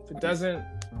 If it doesn't,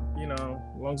 you know,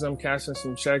 as long as I'm cashing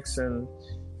some checks and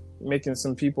making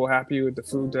some people happy with the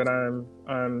food that I'm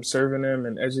serving them,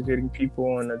 and educating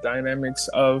people on the dynamics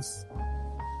of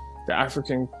the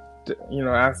African, you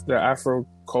know, the Afro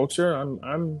culture,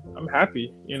 I'm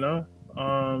happy, you know.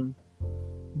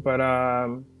 But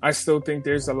I still think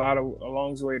there's a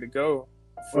long way to go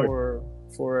for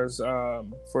us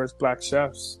black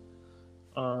chefs,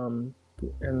 and,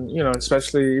 you know,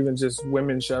 especially even just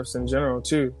women chefs in general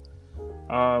too.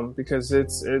 Because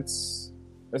it's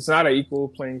not an equal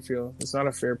playing field. It's not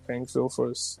a fair playing field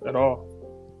for us at all.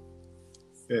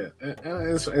 Yeah,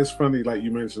 and it's funny, like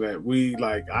you mentioned that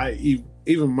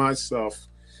even myself,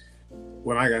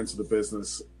 when I got into the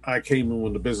business, I came in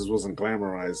when the business wasn't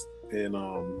glamorized, and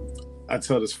I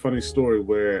tell this funny story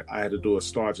where I had to do a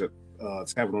starch at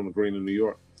Tavern on the Green in New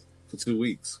York for 2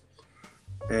 weeks,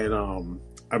 and I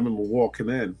remember walking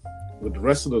in with the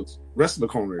rest of the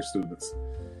culinary students.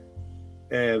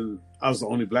 And I was the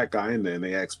only black guy in there, and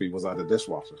they asked me, was I the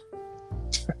dishwasher?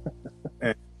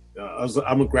 And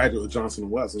I'm a graduate of Johnson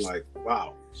 & Wales. I'm like,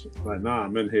 wow. Like, nah,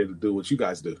 I'm in here to do what you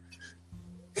guys do.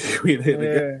 We in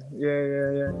here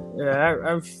Yeah.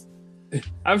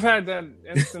 I've had that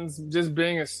instance just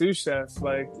being a sous chef,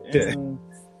 like in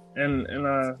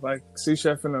like sous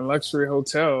chef in a luxury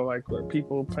hotel, like where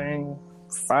people paying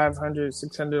 $500,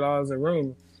 $600 a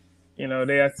room. You know,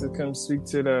 they have to come speak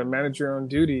to the manager on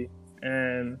duty.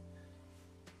 And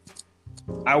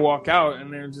I walk out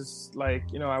and they're just like,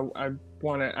 you know, I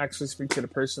want to actually speak to the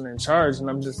person in charge. And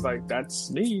I'm just like,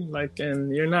 that's me. Like,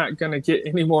 and you're not going to get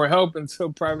any more help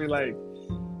until probably like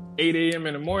 8 a.m.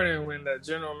 in the morning when the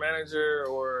general manager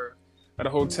or at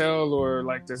a hotel or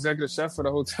like the executive chef of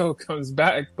the hotel comes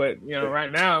back. But, you know,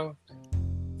 right now,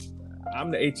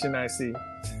 I'm the HNIC.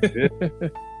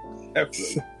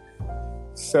 Absolutely.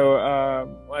 So,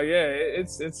 well, yeah,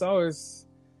 it's always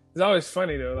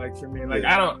funny though. Like for me, like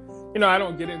I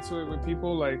don't get into it with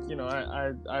people. Like, you know,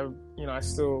 I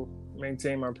still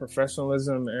maintain my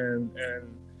professionalism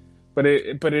but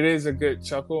it is a good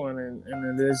chuckle, and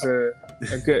it is a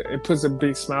good, it puts a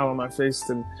big smile on my face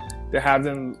to have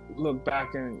them look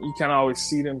back, and you kind of always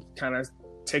see them kind of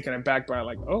taken aback by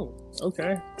like, oh,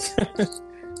 okay. And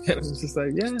it's just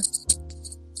like, yeah,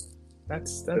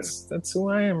 that's who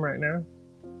I am right now.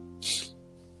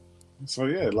 So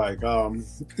yeah, like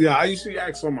I usually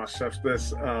ask all my chefs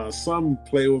this. Some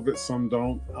play with it, some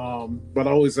don't. But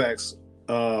I always ask,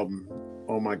 on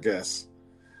on my guests.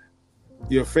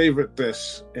 Your favorite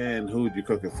dish and who would you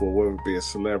cook it for? Whether it be a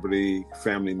celebrity,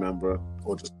 family member,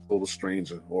 or just a total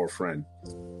stranger or a friend.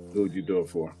 Who would you do it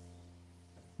for?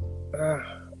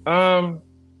 My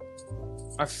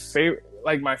favorite,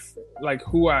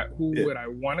 who would I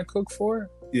want to cook for?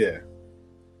 Yeah.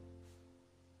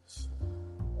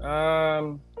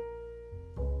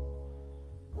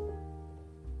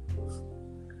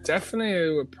 Definitely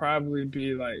it would probably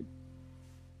be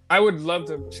I would love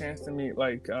the chance to meet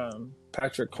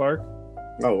Patrick Clark.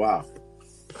 Oh wow.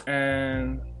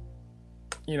 And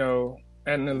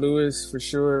Edna Lewis for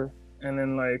sure. And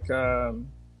then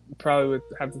probably would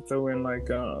have to throw in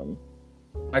Michael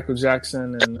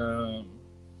Jackson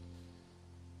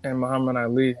and Muhammad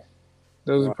Ali.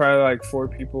 Those are probably 4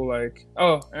 people.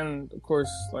 And of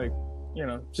course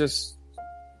just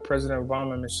President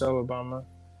Obama, Michelle Obama.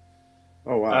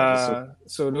 Oh wow!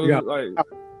 So those you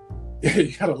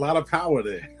got a lot of power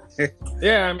there.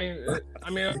 Yeah, I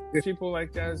mean, people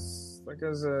as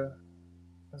a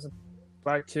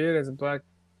black kid, as a black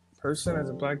person, as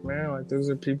a black man,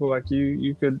 those are people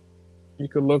you could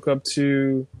look up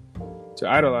to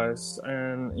idolize,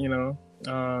 and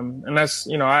and that's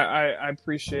I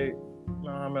appreciate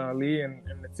Muhammad Ali and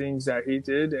the things that he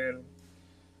did, and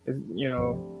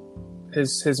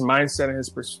his mindset and his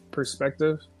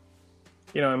perspective.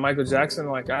 And Michael Jackson,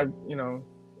 I'm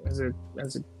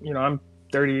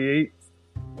 38.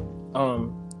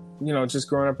 Just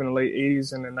growing up in the late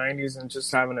 80s and the 90s and just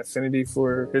having an affinity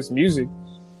for his music.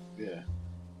 Yeah.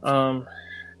 And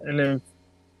then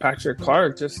Patrick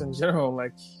Clark, just in general,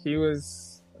 he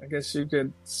was, I guess you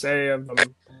could say, of the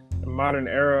modern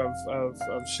era of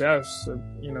chefs, at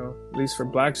least for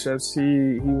black chefs,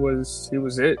 he was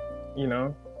it,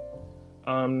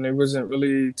 There wasn't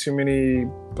really too many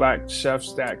black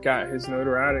chefs that got his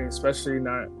notoriety, especially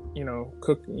not,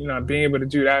 being able to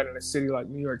do that in a city like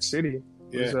New York City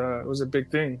was a big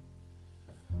thing.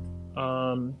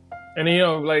 And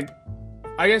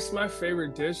I guess my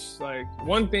favorite dish,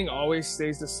 one thing always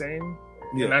stays the same,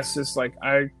 and that's just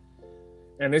and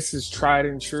this is tried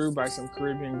and true by some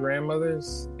Caribbean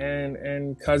grandmothers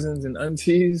and cousins and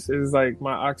aunties, is my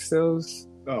oxtails.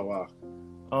 Oh wow.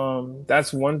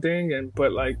 That's one thing,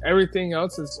 but everything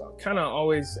else is kind of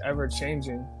always ever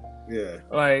changing. Yeah.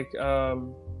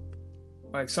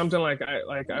 Something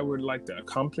I would like to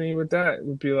accompany with that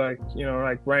would be right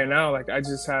now, I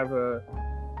just have a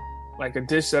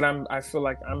dish that I feel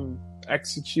like I'm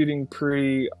executing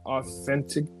pretty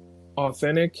authentic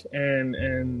and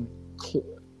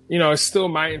it's still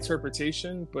my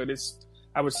interpretation, but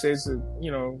I would say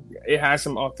it has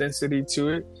some authenticity to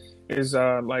it. Is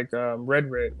red,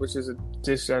 which is a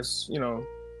dish that's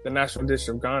the national dish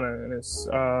of Ghana, and it's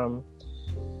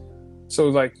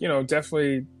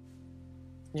definitely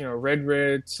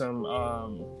red, some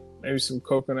maybe some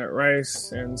coconut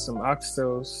rice and some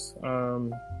oxtails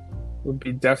would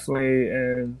be definitely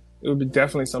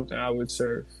something I would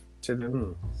serve to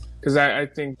them, because I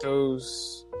think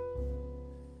those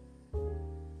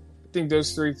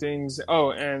 3 things.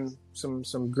 Oh, and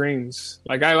some greens.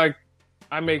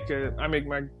 I make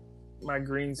my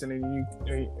greens in a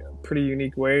pretty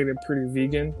unique way. They're pretty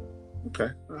vegan. Okay.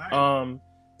 All right.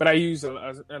 But I use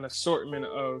an assortment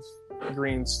of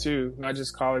greens too, not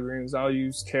just collard greens. I'll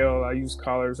use kale, I use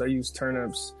collards, I use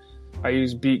turnips, I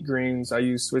use beet greens, I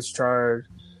use Swiss chard.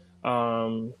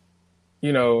 I'll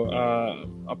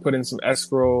put in some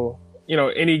escarole.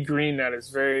 Any green that is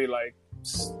very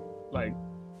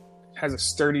has a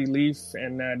sturdy leaf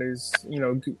and that is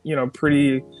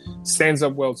pretty stands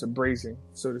up well to braising,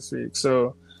 so to speak.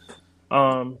 So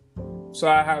I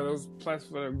have those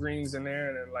plethora of greens in there,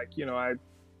 and then I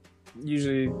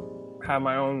usually have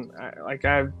my own,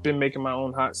 I've been making my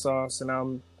own hot sauce, and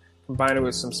I'm combining it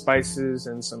with some spices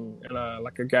and a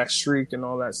gastrique and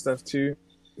all that stuff too.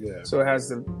 Yeah. So it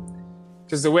has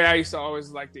because the way I used to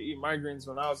always like to eat my greens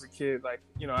when I was a kid,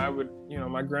 I would,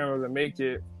 my grandmother would make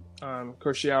it. Of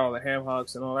course, she had all the ham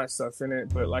hocks and all that stuff in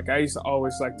it, but I used to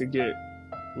always like to get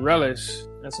relish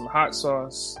and some hot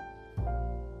sauce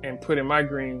and put in my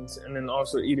greens, and then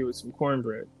also eat it with some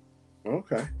cornbread.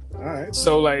 Okay, all right.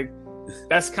 So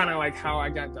that's kind of how I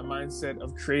got the mindset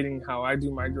of creating how I do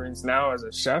my greens now as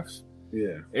a chef.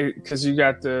 Yeah, because you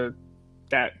got that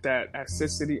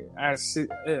acidity, I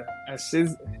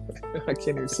can't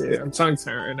even say it. I'm tongue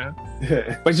tied right now.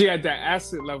 Yeah. But you got that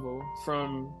acid level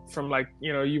from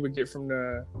you would get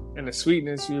and the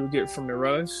sweetness you would get from the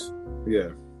relish.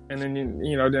 Yeah. And then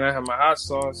then I have my hot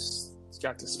sauce. It's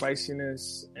got the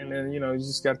spiciness, and then you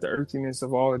just got the earthiness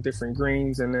of all the different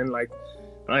greens, and then like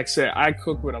I said, I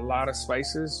cook with a lot of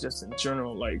spices just in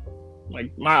general,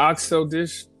 like my oxtail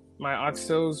dish, my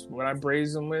oxtails, what I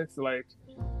braise them with, like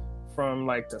from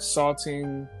like the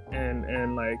salting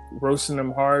and like roasting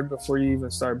them hard before you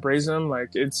even start braising them, like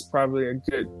it's probably a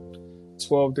good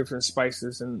 12 different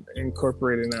spices and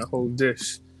incorporated in that whole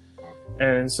dish.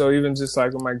 And so even just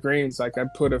like with my greens, like I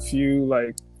put a few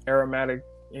like aromatic,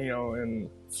 you know, and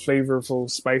flavorful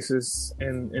spices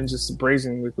in just the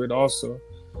braising liquid also.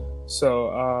 So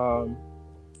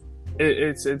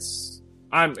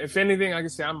I'm, if anything, I can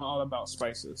say I'm all about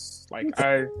spices. Like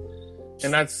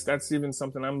and that's even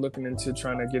something I'm looking into,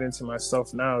 trying to get into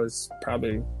myself now, is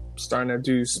probably starting to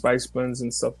do spice blends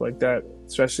and stuff like that,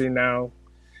 especially now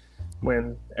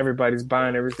when everybody's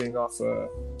buying everything off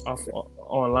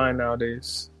online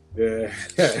nowadays. Yeah.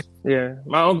 Yeah.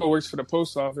 My uncle works for the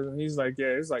post office, and he's like, yeah,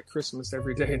 it's like Christmas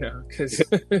every day now. Cause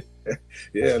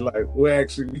yeah, like we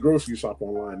actually grocery shop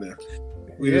online now.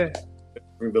 We just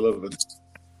deliver.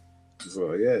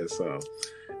 So yeah,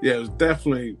 it was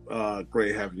definitely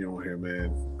great having you on here,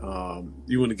 man.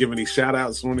 You want to give any shout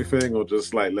outs or anything, or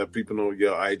just like let people know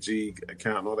your IG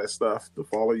account and all that stuff to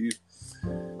follow you?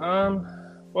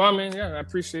 Well, I mean, yeah, I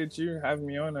appreciate you having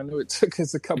me on. I know it took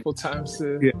us a couple times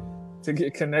to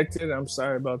get connected. I'm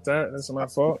sorry about that. That's my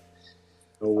fault.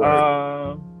 No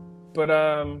worries.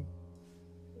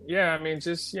 Yeah, I mean,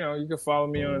 just, you know, you can follow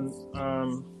me on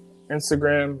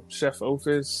Instagram, Chef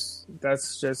Ophis.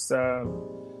 That's just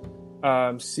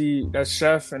that's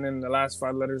Chef, and then the last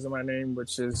 5 letters of my name,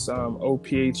 which is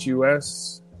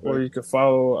OPHUS. Or you can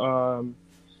follow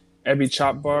Ebi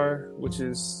Chop Bar, which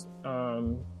is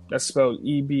that's spelled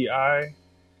EBI,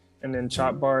 and then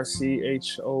Chop Bar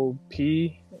CHOPBAR,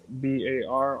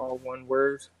 all one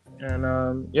word.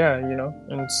 And yeah, you know,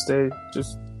 and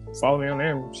just follow me on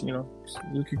there. You know,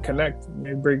 you can connect,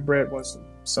 maybe break bread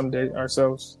someday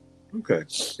ourselves. Okay.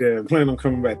 Yeah, I'm planning on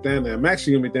coming back down there. I'm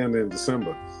actually gonna be down there in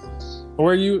December. Where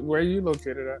are you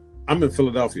located at? I'm in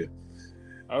Philadelphia.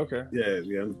 Okay. Yeah.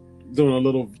 I'm doing a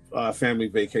little family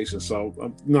vacation. So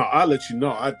no, I'll let you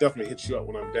know. I definitely hit you up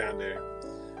when I'm down there.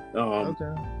 Okay.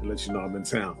 I'll let you know I'm in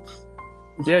town.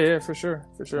 Yeah, for sure.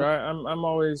 I'm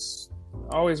always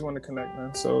want to connect,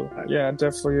 man. So yeah, I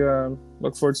definitely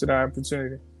look forward to that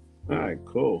opportunity. All right,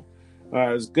 cool. All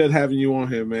right, it's good having you on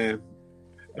here, man.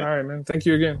 All right, man. Thank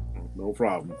you again. No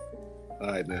problem. All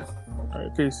right, now. All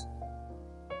right, peace.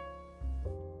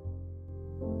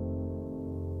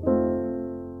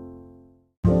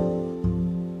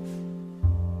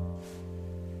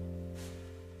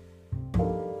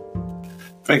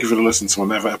 Thank you for listening to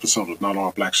another episode of Not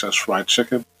All Black Chefs Fried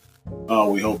Chicken.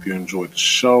 We hope you enjoyed the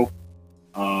show.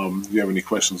 If you have any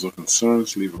questions or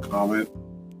concerns, leave a comment.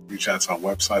 Reach out to our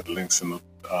website. The links in the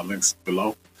links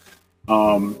below.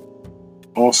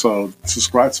 Also,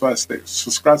 subscribe to our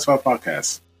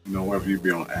podcast. You know, wherever you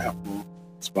be on Apple,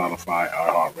 Spotify,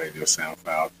 iHeartRadio,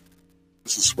 SoundCloud.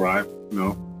 Subscribe. You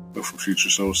know, look for future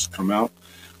shows to come out.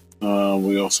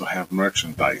 We also have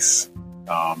merchandise.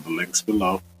 The links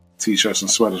below. T-shirts and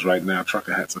sweaters right now.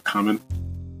 Trucker hats are coming.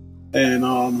 And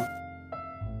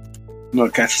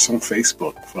catch us on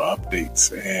Facebook for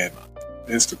updates and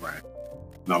Instagram.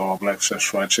 Not All Black Chefs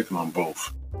Fried Chicken on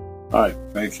both. All right,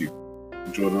 thank you.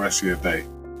 Enjoy the rest of your day.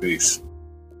 Peace.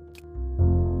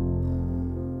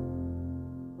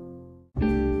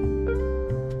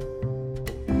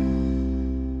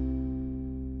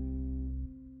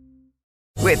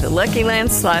 With the Lucky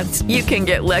Land Slots, you can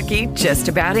get lucky just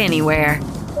about anywhere.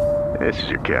 This is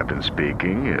your captain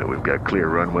speaking. We've got clear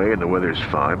runway and the weather's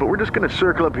fine, but we're just going to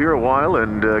circle up here a while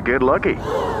and get lucky.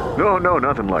 No,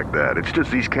 nothing like that. It's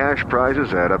just these cash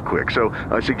prizes add up quick. So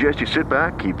I suggest you sit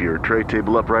back, keep your tray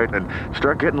table upright, and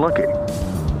start getting lucky.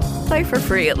 Play for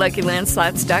free at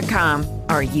LuckyLandSlots.com.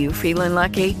 Are you feeling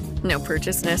lucky? No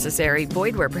purchase necessary.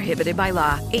 Void where prohibited by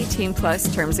law.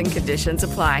 18+ terms and conditions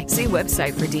apply. See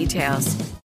website for details.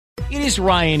 It is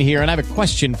Ryan here, and I have a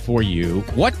question for you.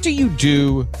 What do you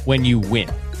do when you win?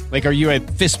 Like, are you a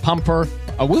fist pumper,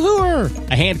 a woo-hooer,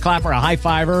 a hand clapper, a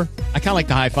high-fiver? I kind of like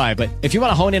the high-five, but if you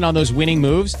want to hone in on those winning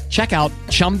moves, check out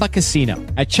Chumba Casino.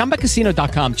 At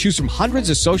ChumbaCasino.com, choose from hundreds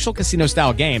of social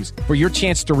casino-style games for your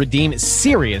chance to redeem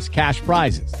serious cash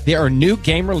prizes. There are new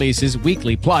game releases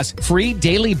weekly, plus free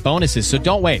daily bonuses, so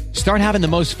don't wait. Start having the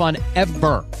most fun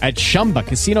ever at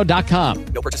ChumbaCasino.com.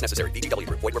 No purchase necessary. VGW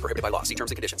Group. Void where prohibited by law. See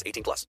terms and conditions. 18+.